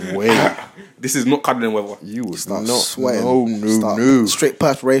 Oh wait, This is not cuddling weather. you would Start not sweating. Start no. Straight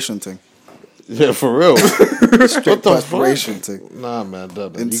perspiration thing. Yeah, for real. Straight perspiration thing. Nah, man,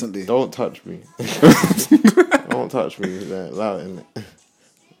 Instantly. Don't touch me. Don't touch me. That innit?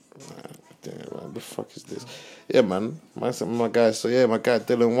 Damn, man, the fuck is this? Yeah, man. My guy. So yeah, my guy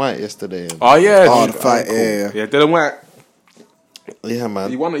Dylan White yesterday. Oh yeah. Oh, the fight. Yeah. Yeah, Dylan White. Yeah,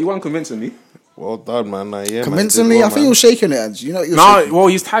 man. You won convincing me. Well done, man. Yeah, convincingly, man, I think he was shaking it. You know, well,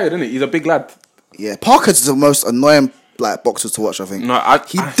 he's tired, isn't he? He's a big lad. Yeah, Parker's the most annoying like boxer to watch. I think. No,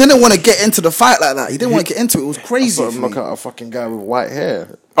 he didn't want to get into the fight like that. He didn't want to get into it. It was crazy. I saw him knock out a fucking guy with white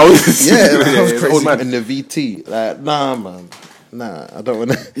hair. Oh, yeah, that was crazy. Old man. In the VT, like, nah, man. Nah, I don't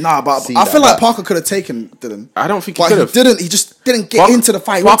want to. Nah, but I feel like Parker could have taken Dylan. I don't think he could could have. He didn't. He just didn't get into the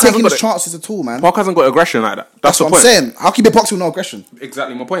fight. He wasn't taking his chances at all, man. Parker hasn't got aggression like that. That's the what point. I'm saying. How can you be boxing with no aggression?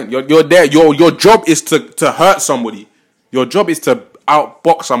 Exactly my point. You're there. Your job is to hurt somebody. Your job is to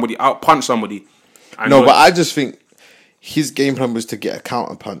outbox somebody, outpunch somebody. No, but I just think his game plan was to get a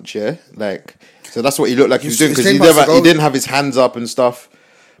counter punch. Yeah, like, so that's what he looked like he was doing, because he didn't have his hands up and stuff.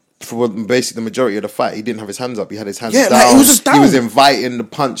 For basically the majority of the fight, he didn't have his hands up. He had his hands down. Like, he was just down. He was inviting the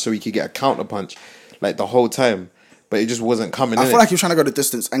punch so he could get a counter punch, like, the whole time. But it just wasn't coming. I feel like he was trying to go the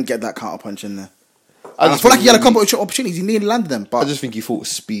distance and get that counter punch in there. I feel like he had a couple of opportunities. He nearly landed them. But I just think he thought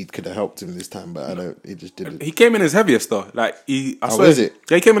speed could have helped him this time, but I don't. He just didn't. He came in his heaviest though. Like I swear, is it?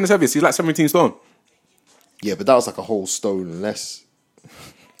 Yeah, he came in his heaviest. He's like 17 stone. Yeah, but that was like a whole stone less.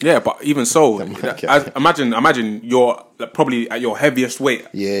 Yeah, but even so, imagine you're probably at your heaviest weight.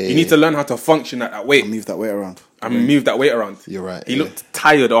 You need to learn how to function at that weight. Move that weight around. Move that weight around. You're right. He looked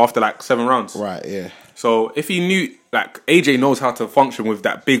tired after like 7 rounds. Right, yeah. So if he knew, like, AJ knows how to function with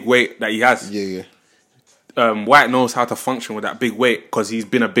that big weight that he has. Yeah. White knows how to function with that big weight because he's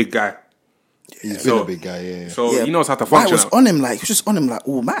been a big guy. He's been a big guy, yeah. So he knows how to function. White was on him like, he was just on him like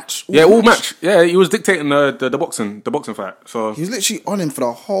all match. All match. Yeah, he was dictating the boxing fight. So he was literally on him for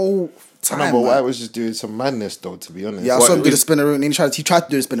the whole time. I know, but White was just doing some madness though, to be honest. Yeah, I saw him do the spinneroonie. He tried to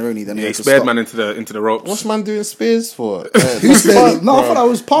do the spinneroonie. Then he spared man into the ropes. What's man doing spears for? Who spared? No, I thought that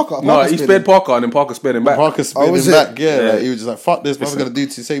was Parker. No, he spared Parker and then Parker spared him back. Parker spared him back. Yeah, like, he was just like, "Fuck this, man's gonna do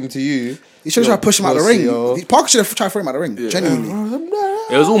the same to you." He should have tried to push him out the ring. Parker should have tried to throw him out the ring. Genuinely,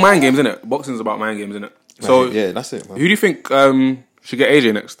 it was all mind games, innit? Boxing's about mind games, innit? So yeah, that's it, man. Who do you think should get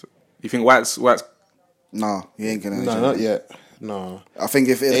AJ next? You think White's? Nah, he ain't gonna. No, not yet. No, I think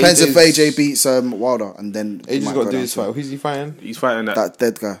it depends if AJ beats Wilder, and then AJ's got to do his fight. Who's he fighting? He's fighting that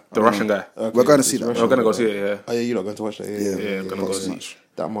dead guy, the Russian guy. Okay, we're going to see that. We're gonna go see it. Yeah. Oh yeah, you're not going to watch that. Yeah, I'm gonna go see it.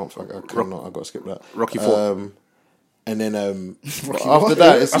 That month. I got to skip that. Rocky 4. And then after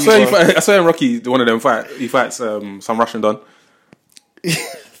that, it's I saw him Rocky. One of them he fights some Russian don. He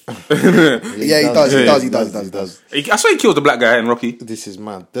does. I saw he kills the black guy in Rocky. This is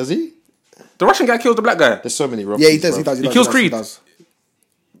mad. Does he? The Russian guy kills the black guy. There's so many Rockies. Yeah, he does. He kills Creed.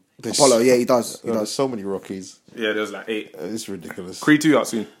 Apollo, yeah, he does. There's so many Rockies. Yeah, there's like 8. It's ridiculous. Creed 2 out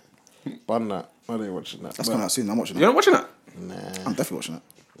soon. Bun that. I ain't watching that. That's coming out soon. I'm watching it. You're not watching that? Nah. I'm definitely watching it.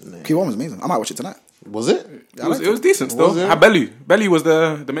 Nah. Creed 1 was amazing. I might watch it tonight. Was it? It was decent still. Belly was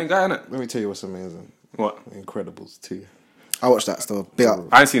the main guy in it. Let me tell you what's amazing. What? Incredibles 2. I watched that still. Big up.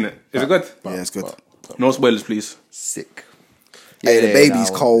 I ain't seen it. Is it good? Yeah, it's good. No spoilers, please. Sick. Hey, the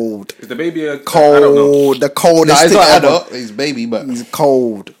baby's cold. Is the baby a cold? I don't know. The coldest thing ever. Adult. He's baby, but he's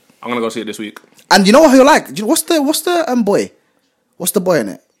cold. I'm gonna go see it this week. And you know what he'll like? What's the boy? What's the boy in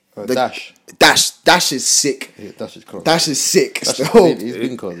it? Dash. Dash is sick. Yeah, Dash is cold. Dash is sick. He's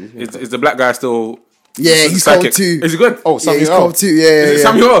been cold. Is the black guy still? Yeah, he's cold too. Is he good? Oh, Samuel. Yeah, he's cold too. Yeah,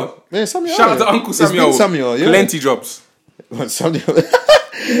 Samuel. Yeah, Samuel. Shout out to Uncle Samuel. Samuel, yeah. Plenty jobs. Samuel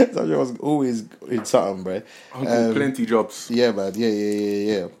was always in something, bro. Uncle Plenty jobs. Yeah, man.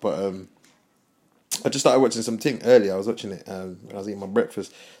 Yeah. But I just started watching something earlier. I was watching it when I was eating my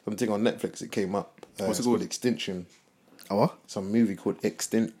breakfast. Something on Netflix. It came up. What's it called? Extinction. Oh, what? Some movie called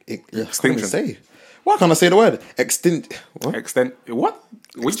Extinction. Why can't I say the word? What?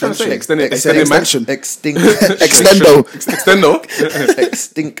 What are you trying to say? Extended match? Extendo.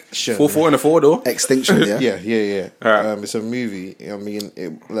 Extinction. 4 and a 4 though. Extinction, yeah. Yeah. Right. It's a movie.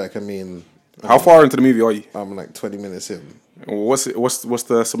 How far into the movie are you? I'm like 20 minutes in. What's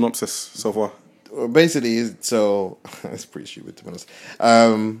the synopsis so far? Well, basically, it's pretty stupid to be honest.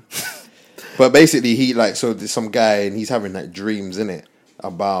 But basically, there's some guy and he's having like dreams in it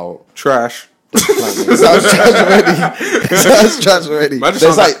about trash. Sounds trash already.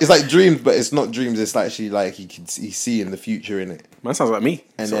 It's like dreams, but it's not dreams. It's actually like he's seeing the future in it. Man, sounds like me.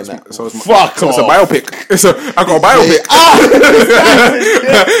 And so then it's fuck off. It's a biopic. I got a biopic.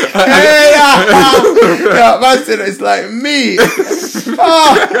 Yeah, man said it's like me.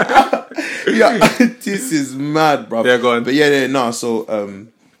 This is mad, bro. Yeah, go on. But no. So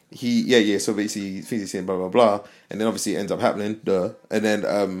So basically, he thinks he's saying blah blah blah, and then obviously it ends up happening.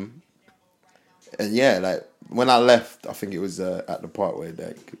 And then like when I left, I think it was at the part where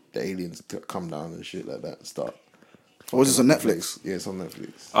like the aliens come down and shit like that and start Or is this on Netflix? Yeah, it's on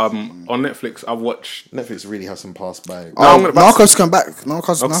Netflix. On Netflix, I've watched. Netflix really has some pass by. Narcos come back.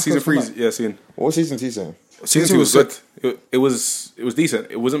 Narcos season 3. back. Yeah, seeing. What was season 2 saying? Season 2 was good. It was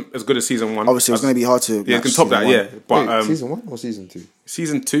decent. It wasn't as good as season 1. Obviously, it's going to be hard to. Yeah, it can top that. Yeah, but Wait, season 1 or season 2?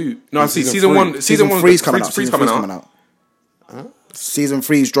 Season 2. No, season 1. Season 3's coming out. Three's coming out. Huh? Season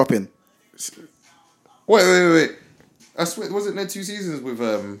 3's dropping. Wait. Wasn't there 2 seasons with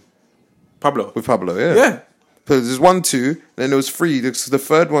Pablo? With Pablo, yeah. Yeah. Because there's 1, 2, then there was 3. The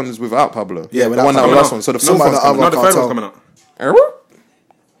third one is without Pablo. Yeah, the one that was last one. So the fourth one's coming out. No, the third one's coming out.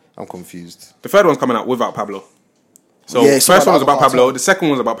 I'm confused. The third one's coming out without Pablo. So Yeah, the first one was about cartel. Pablo. The second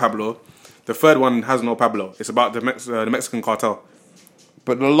one was about Pablo. The third one has no Pablo. It's about the Mexican cartel.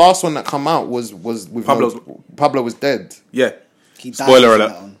 But the last one that come out was with Pablo was dead. Yeah. Spoiler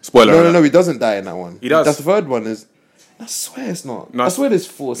alert. Spoiler alert. No, he doesn't die in that one. He does. That's the third one. I swear it's not. No, I swear there's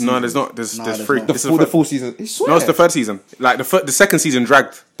 4 seasons. No, there's not. There's 3. The full season. I swear. No, it's the third season. Like the second season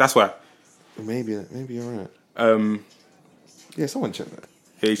dragged. That's why. Maybe you're right. Yeah, someone check that.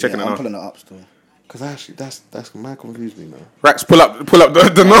 Yeah, he's checking it I'm now. pulling it up still. Because actually, that's mad confused me now. Rax, pull up the narco.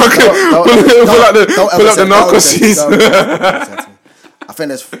 Pull up the narco season. I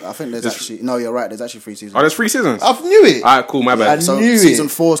think there's actually no. You're right. There's actually 3 seasons. Oh, there's 3 seasons. I knew it. Alright, cool. My bad. So knew season it.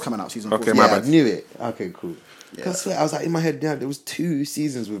 4's coming out. Season 4. Okay, my Yeah, bad. I knew it. Okay, cool. I swear, I was like in my head, yeah, there was 2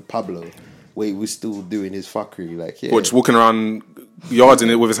 seasons with Pablo where he was still doing his fuckery, like yeah. Or just walking around yards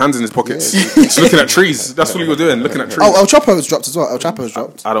with his hands in his pockets, just looking at trees. That's what he was doing, looking at trees. Oh, El Chapo's dropped as well. El Chapo's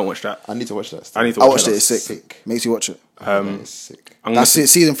dropped. I don't watch that. I need to watch that. I need to I watch watched that. it. It's sick. Makes you watch it. It's sick. That's it.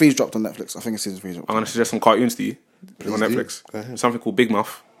 Season 3's dropped on Netflix. I think it's season 3's dropped. I'm gonna suggest some cartoons to you on do. Netflix. Go ahead. Something called Big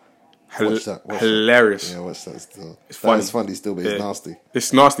Mouth. Watch that. Hilarious. Yeah, watch that still. It's funny. It's funny still, but it's nasty.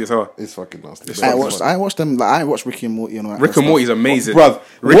 It's nasty as hell. It's fucking nasty. I ain't watched them. Like I ain't watched Ricky and Morty and all that. Rick and Morty is amazing, Bruv,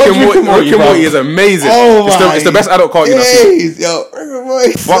 Rick and Morty is amazing. Oh it's the best adult cartoon I've seen. Yo, Rick and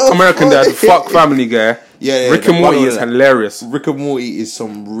Morty. Fuck American Dad. Fuck Family Guy. Yeah, Rick and Morty is hilarious. Rick and Morty is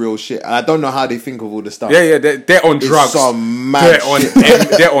some real shit. And I don't know how they think of all the stuff. Yeah, they're on drugs. Some mad shit.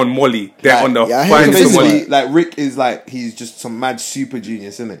 They're on Molly. They're on the So finest of Molly. basically, like Rick is like he's just some mad super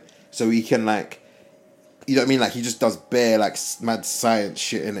genius, isn't it? So he can like, you know what I mean? Like he just does bare like mad science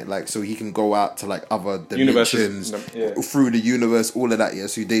shit in it. Like so he can go out to like other dimensions through the universe, all of that. Yeah.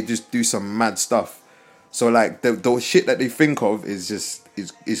 So they just do some mad stuff. So like the shit that they think of is just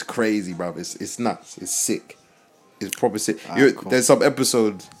is crazy, bro. It's nuts. It's sick. It's proper sick. Cool. There's some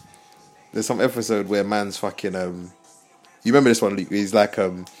episode where man's fucking you remember this one, Luke? He's like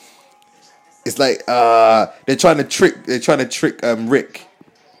it's like they're trying to trick Rick.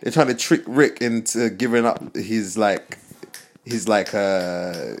 They're trying to trick Rick into giving up his recipes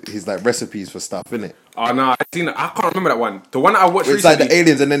for stuff, innit? Oh no, I can't remember that one. The one that I watched It's recently. like the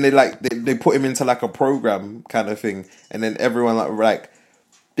aliens, and then they put him into like a program kind of thing, and then everyone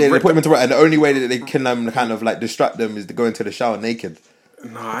they put him into, and the only way that they can kind of like distract them is to go into the shower naked.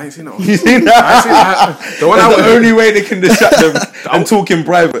 No, I ain't seen that one. You seen that? I ain't seen that. The only way they can distract them and talk in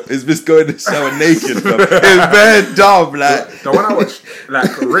private is just go in the shower naked. Bro. It's very dumb, like. The one I watched,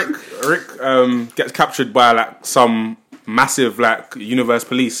 like Rick gets captured by like some massive like universe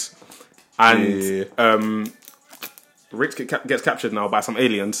police, and Rick gets captured now by some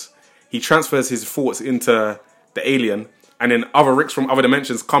aliens. He transfers his thoughts into the alien, and then other Ricks from other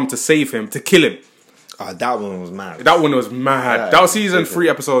dimensions come to save him, to kill him. Oh, that one was mad. That one was mad. Yeah, that was season 3,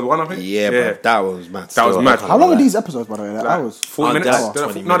 episode 1, I think. Yeah, but that one was mad. That was mad. How long are these episodes, by the way? Like hours? 40 minutes? That's 20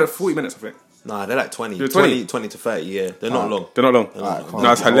 minutes. No, they're 40 minutes, I think. Nah, they're like 20. They're 20 to 30, yeah. They're not long. They're not long.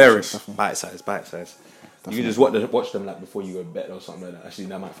 No, it's hilarious. Bite size. You can just watch them like before you go to bed or something like that. Actually,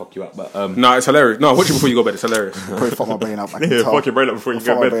 that might fuck you up, but no, it's hilarious. No, watch it before you go to bed. It's hilarious. Probably fuck my brain up. Fuck your brain up before you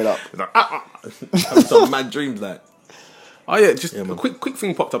go to bed. have some mad dreams like. Oh yeah, just a quick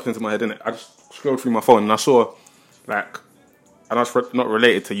thing popped up into my head, innit? I just scrolled through my phone and I saw, like, I know it's not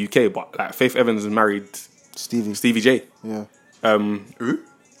related to UK, but like Faith Evans is married Stevie J. Yeah. Who?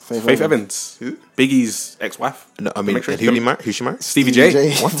 Faith Evans. Who? Biggie's ex-wife. No, I mean, who she married? Stevie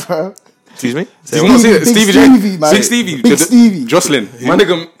J. What? Excuse me? Did you not see it? Stevie J. Big Stevie. Big Stevie. Jocelyn. My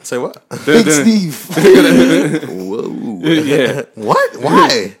nigga. Say what? Big Steve. Whoa. Yeah. What?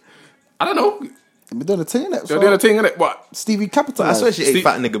 Why? I don't know. They're doing a thing, innit? They're doing a thing, innit? What? Stevie I capitalized. swear she ate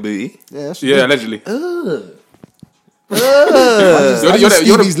fat nigga booty. Yeah, allegedly. You're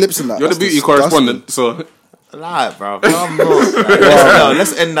Stevie's lips in that. You're the beauty correspondent, so... Lie, bro. Come on.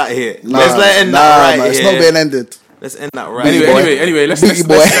 Let's end that here. Let's end that right man, here. It's not being ended. Let's end that right Anyway, let's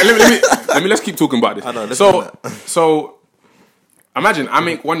keep talking about this. I know, so imagine I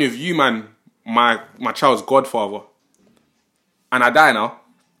make one of you, man, my child's godfather, and I die now.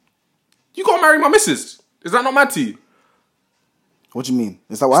 You gotta marry my missus. Is that not mad to you? What do you mean?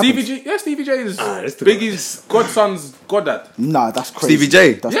 Is that what Stevie happened? J? Yeah, Stevie J is Biggie's godson's goddad. Nah, that's crazy. Stevie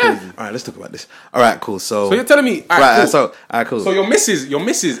J? That's Yeah. crazy. All right, let's talk about this. All right, cool. So you're telling me, All right, cool. So your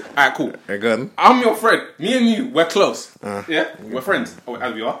missus, alright, cool. Okay, go on. I'm your friend. Me and you, we're close. Yeah, we're friends. Oh,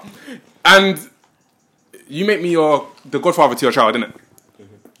 as we are. And you make me the godfather to your child, innit?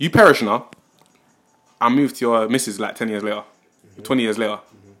 You perish now. I move to your missus like 10 years later, 20 years later.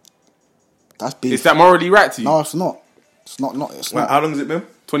 That's big. Is that morally right to you? No, it's not. It's not. It's Wait, not. how long has it been?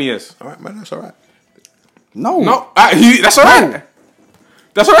 20 years. All right, man, that's all right. No. That's alright.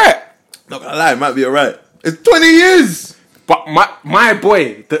 That's alright. Not gonna lie, it might be all right. It's 20 years. But my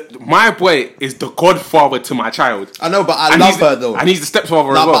boy is the godfather to my child. I know, but I love her though. And he's the stepfather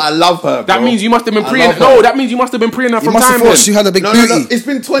as No, well. but I love her. That bro. means you must have been I preying. love her. No, that means you must have been preying her You from must have time. thought then. she had a big No, booty. it's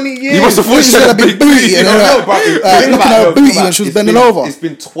been 20 years. You must have thought She had a big booty. And No, but looking at her booty when she was bending over. It's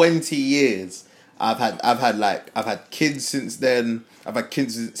been 20 years. I've had kids since then.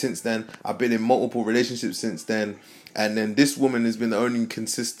 I've been in multiple relationships since then. And then this woman has been the only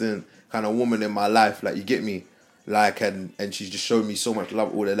consistent kind of woman in my life. Like, you get me? Like, and she's just showed me so much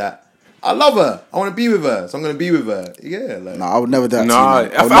love, all of that. I love her. I want to be with her. So I'm going to be with her. Yeah. Like. No, I would never do that. No, to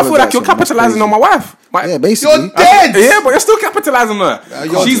you, man. I feel like you're capitalizing on my wife. Yeah, basically. You're dead. Yeah, but you're still capitalizing on her.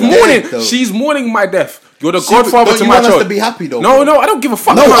 You're She's dead, mourning. though. She's mourning my death. You're the godfather don't to you my want us child. to be happy, though, No, bro? I don't give a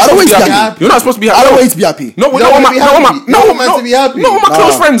fuck. No, You're not I don't supposed to want be to be happy. You're not supposed to be happy. I don't want you to be happy. No, You don't want man to be happy. No, my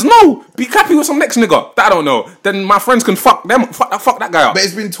close Nah. friends. No, be happy with some next nigga that I don't know. Then my friends can fuck them. Fuck that guy up. But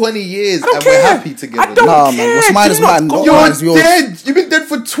it's been 20 years I don't and care. we're happy together. I don't Nah, care. man. What's mine Do is not mine. go- What You're mine is yours. dead. You've been dead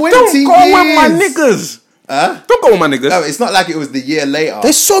for 20 Don't years. go with my niggas. Huh? Don't go with my niggas. No, it's not like it was the year later.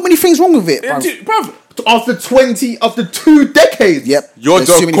 There's so many things wrong with it, bruv. Bruv, After 2 decades. Yep. you're There's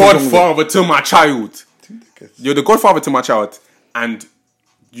too the many things wrong with it. godfather to my child. You're the godfather to my child, and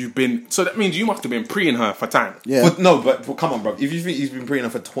you've been. So that means you must have been preying her for time. Yeah. But come on, bro. If you think he's been preying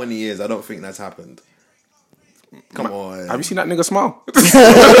her for 20 years, I don't think that's happened. Come on. Have you seen that nigga smile?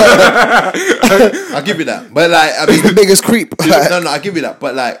 I'll give you that. But like, I He's the mean, biggest creep. no, I give you that.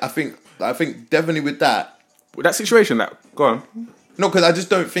 But like, I think definitely with that. With that situation, like, go on. No, because I just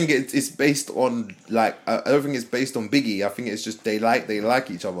don't think it's based on like. I don't think it's based on Biggie. I think it's just they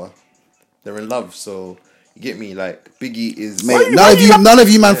like each other. They're in love, so. You get me? Like, Biggie is... Mate, none of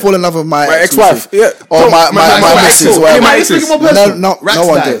you man fall in love with my ex-wife. Yeah. Or my missus. My Whatever. exes. No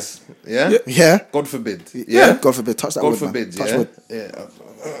one does. Yeah? Yeah. God forbid. Yeah. God forbid. Touch that God wood, forbid, man. yeah. Touch wood.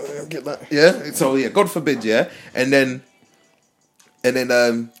 Yeah. Get that. Yeah. So yeah, God forbid, yeah. And then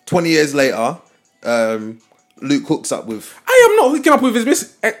 20 years later, Luke hooks up with. I am not hooking up with his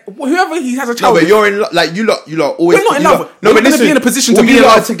miss. Whoever he has a No, child but with. you're in like you lot always. We're not in you love. lot- We're not but going to listen, be in a position all to be you in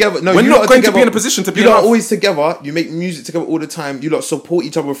lot love are together. No, we're you not lot are going to together. be in a position to be You in lot are love. always together. You make music together all the time. You lot support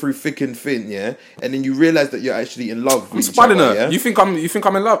each other through thick and thin, yeah. And then you realize that you're actually in love. I'm with each spudding other, her. yeah? You think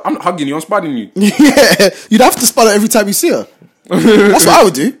I'm in love? I'm not hugging you. I'm spudding you. Yeah. You'd have to spell it every time you see her. That's what I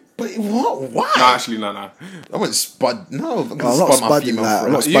would do. But what? Why? Nah, actually, nah. I wouldn't spud. No, I'm I'm gonna not spud my spudding female that. I'm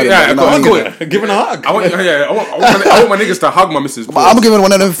friend. not Yeah, spudding yeah, that. go on, No, go I'm on. Give her a hug. I want my niggas to hug my missus. I'm giving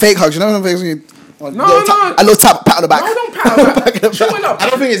one of them fake hugs. You know them fakes? A little tap, pat on the back. No, don't pat her back. Show it up. I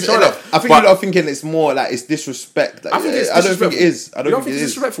don't think it's. Show it up. I think you lot are thinking it's more like it's disrespect. Like, I think it's I don't think it is. disrespectful. You don't think it's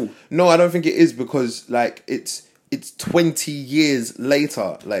disrespectful? No, I don't think it is because like it's 20 years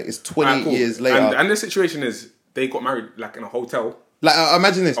later. Like it's 20 Alright, cool. years later. And the situation is they got married like in a hotel. Like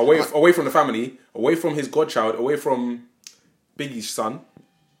imagine this. Away from the family, away from his godchild, away from Biggie's son.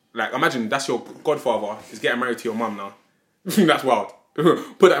 Like, imagine that's your godfather is getting married to your mum now. That's wild.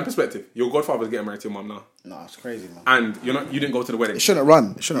 Put that in perspective. Your godfather's getting married to your mum now, No, it's crazy, man. and you didn't go to the wedding. It shouldn't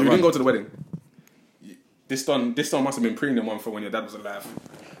run. You didn't go to the wedding. This son must have been preying them on for when your dad was alive.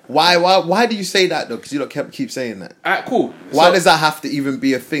 Why do you say that though? Because you lot keep saying that. Alright, cool. Why So- does that have to even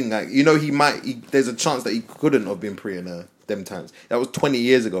be a thing? Like there's a chance that he couldn't have been preying her them times. That was 20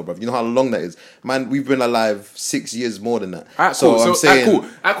 years ago, bro. You know how long that is, man. We've been alive 6 years more than that. Alright, so cool. I'm saying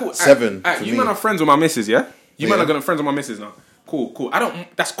cool. 7. for You me. man are friends with my missus, yeah? You man Yeah. are gonna friends with my missus now. Cool.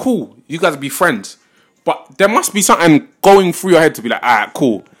 That's cool. You guys be friends. But there must be something going through your head to be like, alright,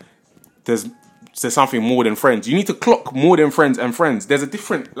 cool. There's something more than friends. You need to clock more than friends and friends. There's a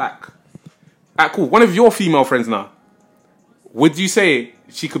different, like, alright, cool. One of your female friends now, would you say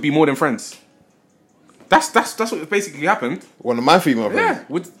she could be more than friends? That's what basically happened. One of my female friends.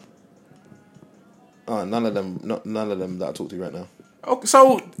 Yeah. None of them that I talk to right now. Okay,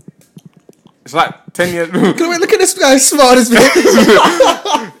 so It's like 10 years. Look at this guy, smart as me.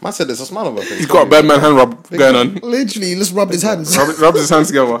 Man said there's a smile on my face. He's got a bad man hand rub going on. Literally, let's rub his hands. Rubs his hands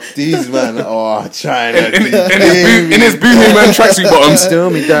together. These man, China. In his Boohoo Man tracksuit bottoms. Do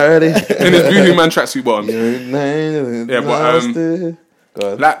me dirty. In his Boohoo Man tracksuit bottoms. Yeah,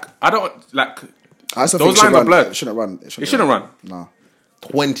 but like I don't like. Those lines are blurred. It shouldn't run. It shouldn't run. No.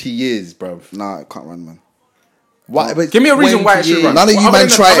 20 years, bro. Nah, it can't run, man. Why? But give me a reason why it should run. None of you man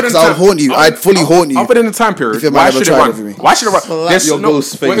try it because I'll haunt you. I'd fully haunt you. Other than the time period, if why should it run? Why should it run? Slap your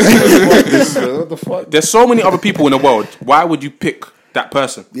ghost face. What the fuck? There's so many other people in the world. Why would you pick that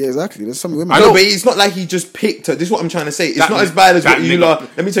person? Yeah, exactly. There's some women. I know, but it's not like he just picked her. This is what I'm trying to say. It's not as bad as what you lot.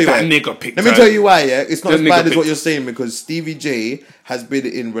 Let me tell you why. Let me tell you why. Yeah, it's not as bad as what you're saying because Stevie J has been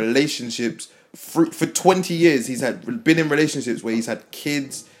in relationships for 20 years. He's been in relationships where he's had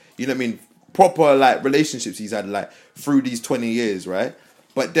kids. You know what I mean? Proper like relationships he's had like through these 20 years, right?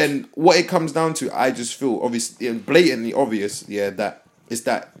 But then what it comes down to, I just feel obviously and blatantly obvious, that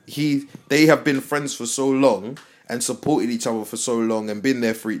they have been friends for so long and supported each other for so long and been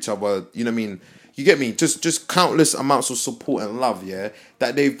there for each other. You know what I mean? You get me? Just countless amounts of support and love,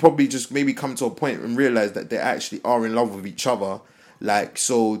 that they've probably just maybe come to a point and realized that they actually are in love with each other. Like,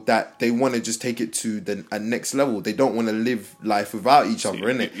 so that they want to just take it to the next level. They don't want to live life without each other,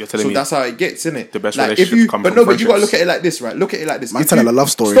 innit? You're telling so me that's how it gets, innit? The best like, relationship comes from but you got to look at it like this, right? Look at it like this. I'm telling a love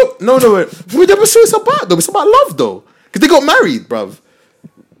story. No. We never saw it's about, though. It's about love, though. Because they got married, bruv.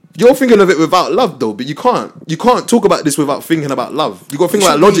 You're thinking of it without love, though, but you can't talk about this without thinking about love. You got to think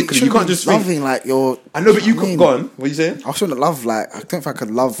about it logically. You can't just loving like you're. I know, but you could go on. What are you saying? I shouldn't love like. I don't think I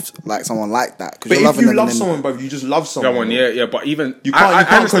could love like someone like that. But if you love someone, bro, you just love someone. Go on, yeah. But even you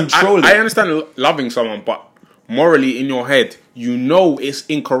can't control it. I understand loving someone, but morally in your head, you know it's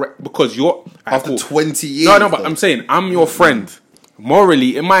incorrect because you're after 20 years. No, but I'm saying I'm your friend.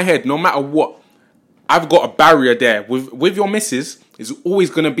 Morally, in my head, no matter what, I've got a barrier there with your missus. It's always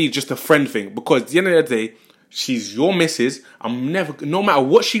going to be just a friend thing because at the end of the day, she's your missus. I'm never, no matter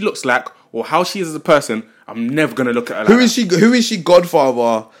what she looks like or how she is as a person, I'm never going to look at her like that. Who is she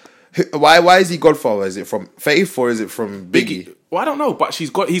godfather? Why is he godfather? Is it from Faith or is it from Biggie? Well, I don't know, but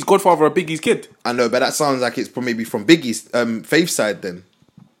he's godfather of Biggie's kid. I know, but that sounds like it's maybe from Biggie's Faith's side then.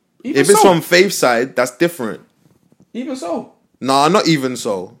 Even if it's from Faith's side, that's different. Even so. Nah, not even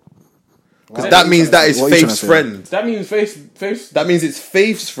so. Because that means that is Faith's friend. That means Faith's... That means it's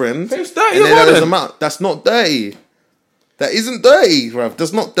Faith's friend. Faith's dirty. And then there's amount. That's not dirty. That isn't dirty, bruv.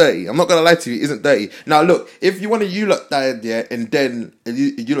 That's not dirty. I'm not going to lie to you. It isn't dirty. Now, look, if you want to, you lot died, and then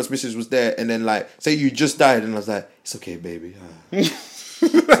you lot's missus was there, and then, like, say you just died, and I was like, it's okay, baby. It's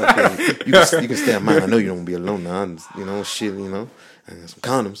okay. You can stay a man. I know you don't want to be alone now. And, shit, and some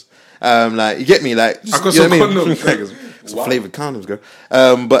condoms. Like, you get me? Like, just, I got some condoms. Like, some flavored condoms, girl.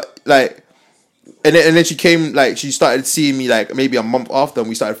 But, like... And then she came, like, she started seeing me, like, maybe a month after, and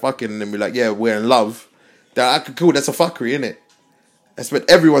we started fucking, and then we're like, yeah, we're in love. Cool, that's a fuckery, innit? I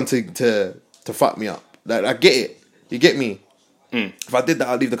expect everyone to fuck me up. Like, I get it. You get me? If I did that,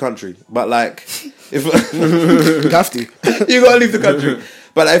 I'd leave the country. But, like, if... you have to. You gotta leave the country.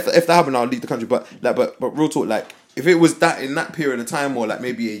 But like, if that happened, I'll leave the country. But real talk, like, if it was that in that period of time, or, like,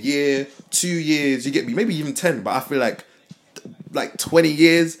 maybe a year, 2 years, you get me? Maybe even 10, but I feel like 20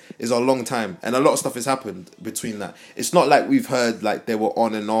 years is a long time, and a lot of stuff has happened between that. It's not like we've heard like they were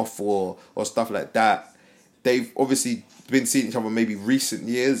on and off or stuff like that. They've obviously been seeing each other maybe recent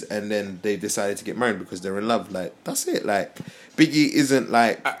years, and then they decided to get married because they're in love. Like, that's it. Like, Biggie isn't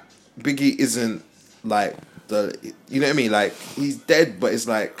like the, you know what I mean? Like, he's dead, but it's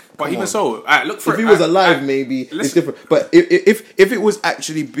like, but even so, look for if he was alive, maybe it's different. But if it was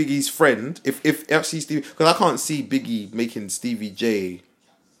actually Biggie's friend, if actually Stevie, because I can't see Biggie making Stevie J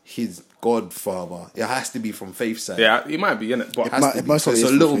his godfather. It has to be from Faith's side. Yeah, it might be, innit? But it's a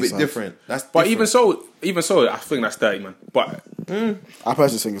little bit different. That's but different. even so, I think that's dirty, man. But I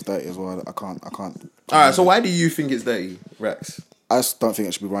personally think it's dirty as well. I can't. All right, so why do you think it's dirty, Rex? I just don't think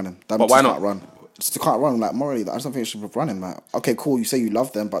it should be running. But why not? Can't run. Just can't run, like, morally. I just don't think it should be running. Like, okay, cool. You say you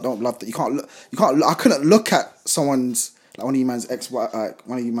love them, but don't love that. You can't look. I couldn't look at someone's, like, one of you man's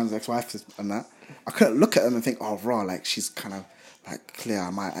ex-wife and that. I couldn't look at them and think, oh, raw, like, she's kind of like clear.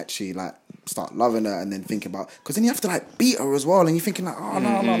 I might actually like start loving her, and then think about, because then you have to like beat her as well, and you're thinking like, oh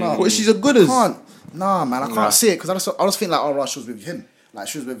no. What, she's a good as? Nah, man, I can't see it, because I just think like, oh, raw, she was with him. Like,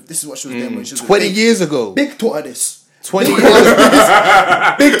 she was with. This is what she was doing when she was 20 years ago. Big taught her this. 20 years.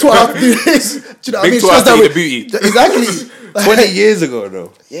 Big taught her to do this. Do you know what I mean? Big taught her to be the beauty. Exactly. 20 years ago,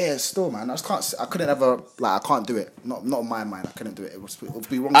 though. Yeah, still, man. I couldn't ever, like, I can't do it. Not in my mind. I couldn't do it. It would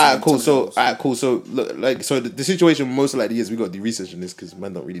be wrong. Alright, cool. So, look, like, so the situation most likely is we got to do research on this because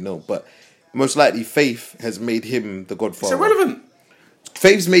man don't really know. But most likely Faith has made him the godfather. It's irrelevant.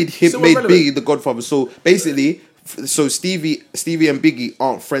 Faith's made Biggie the godfather. So basically, Stevie and Biggie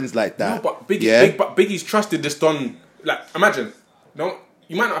aren't friends like that. No, but Biggie's trusted this Don. Like, imagine,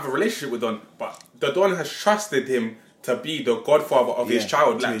 you might not have a relationship with Don, but the Don has trusted him to be the godfather of his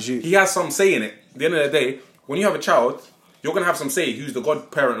child. Like, he has some say in it. At the end of the day, when you have a child, you're gonna have some say who's the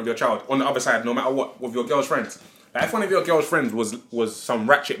godparent of your child on the other side, no matter what, with your girl's friends. Like, if one of your girl's friends was some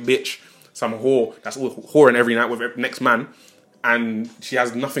ratchet bitch, some whore that's all whoring every night with the next man, and she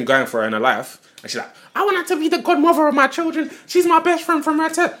has nothing going for her in her life, and she's like, I want her to be the godmother of my children. She's my best friend from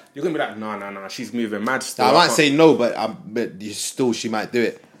right here. You're gonna be like, no, she's moving mad still. I might say no, but she might do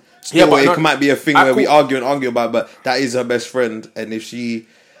it. Still, but it might be a thing where we argue about it, but that is her best friend, and if she,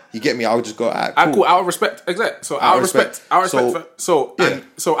 you get me, I'll just go, cool. Out of respect, exactly. So out of respect, out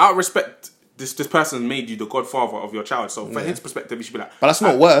of respect, this person made you the godfather of your child. So from his perspective, you should be like, but that's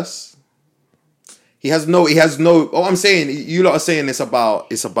not worse. He has no. Oh, I'm saying, you lot are saying it's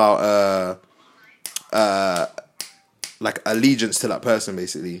about like allegiance to that person,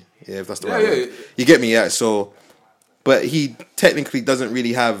 basically. Yeah, if that's the right word. You get me, yeah. So, but he technically doesn't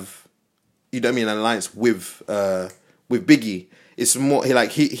really have, you know what I mean, an alliance with Biggie. It's more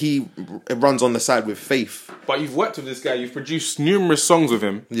he runs on the side with Faith. But you've worked with this guy. You've produced numerous songs with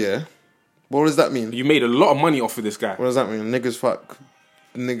him. Yeah. What does that mean? You made a lot of money off of this guy. What does that mean? Niggas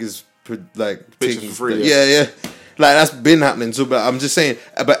like bitches for free. Yeah. Like, that's been happening. So, but I'm just saying,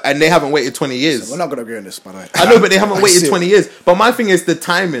 and they haven't waited 20 years. So we're not gonna agree on this, by the way. I know, but they haven't waited 20 years. But my thing is the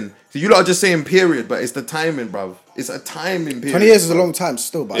timing. So you lot are just saying period, but it's the timing, bruv. It's a timing period. 20 years is a long time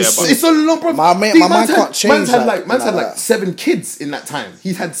still, but it's a long, bruv. My man can't change. Man's had like 7 kids in that time.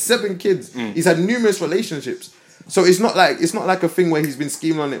 He's had 7 kids. He's had numerous relationships. So it's not like a thing where he's been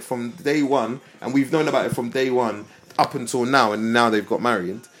scheming on it from day one, and we've known about it from day one up until now, and now they've got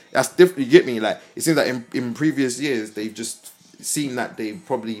married. That's different. You get me? Like, it seems like in previous years they've just seen that they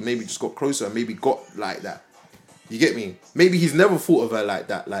probably maybe just got closer and maybe got like that. You get me? Maybe he's never thought of her like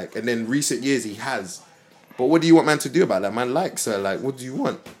that. Like, and then recent years he has. But what do you want man to do about that? Man likes her. Like, what do you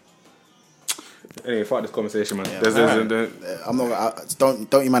want? Anyway, fuck this conversation, man. I'm not.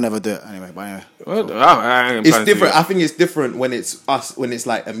 Don't you man ever do it anyway? But anyway, it's different. I think it's different when it's us. When it's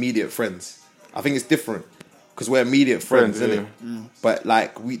like immediate friends. I think it's different because we're immediate friends, isn't it? But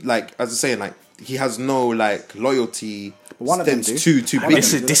like as I was saying, like he has no like loyalty. One of them too big.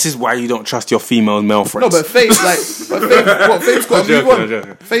 This is why you don't trust your female male friends. No, but Faith's got to move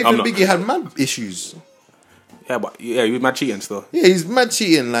on. Faith and Biggie had mad issues. Yeah, but he was mad cheating still. Yeah, he's mad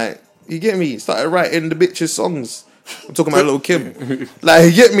cheating. Like, you get me? Started writing the bitches songs. I'm talking about Lil Kim. Like,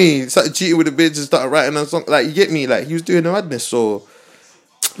 you get me? Started cheating with the bitch and started writing a song. Like, you get me? Like, he was doing the madness. So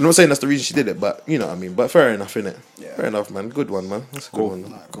I'm not saying that's the reason she did it, but you know what I mean. But fair enough, innit? Yeah. Fair enough, man. Good one, man. That's a good one.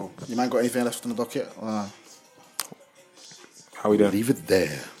 Right, cool. You man got anything left on the docket? How we doing? Leave it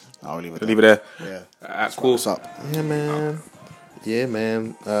there. I'll leave it there. Yeah. Cool. What's up? Yeah, man. Yeah,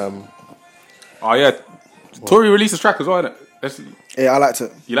 man. Oh yeah, Tory released a track as well, innit? Yeah, I liked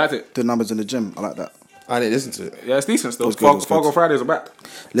it. You liked it? The numbers in the gym. I like that. I didn't listen to it. Yeah, it's decent still. Fargo Fridays are back.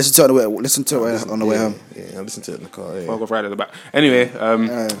 Listen to it on the way home. Yeah, I listened to it in the car. Yeah. Fargo Fridays are back. Anyway,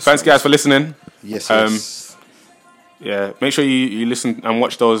 thanks guys for listening. Yes. Yeah, make sure you listen and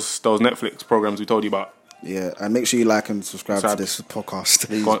watch those Netflix programs we told you about. Yeah, and make sure you like and subscribe to this podcast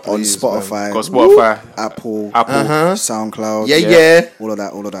on please, Spotify, Apple, SoundCloud. Yeah. All of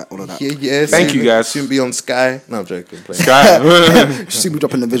that. Yeah. Thank you guys. Soon be on Sky. No, I'm joking. Sky. Soon be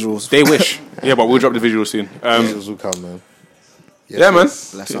dropping the visuals. They wish. Yeah, but we'll drop the visuals soon. Visuals will come, man. Man.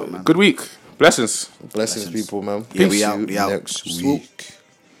 Bless up, man. Good week. Blessings, people, man. Yeah, Peace. we out. Next week.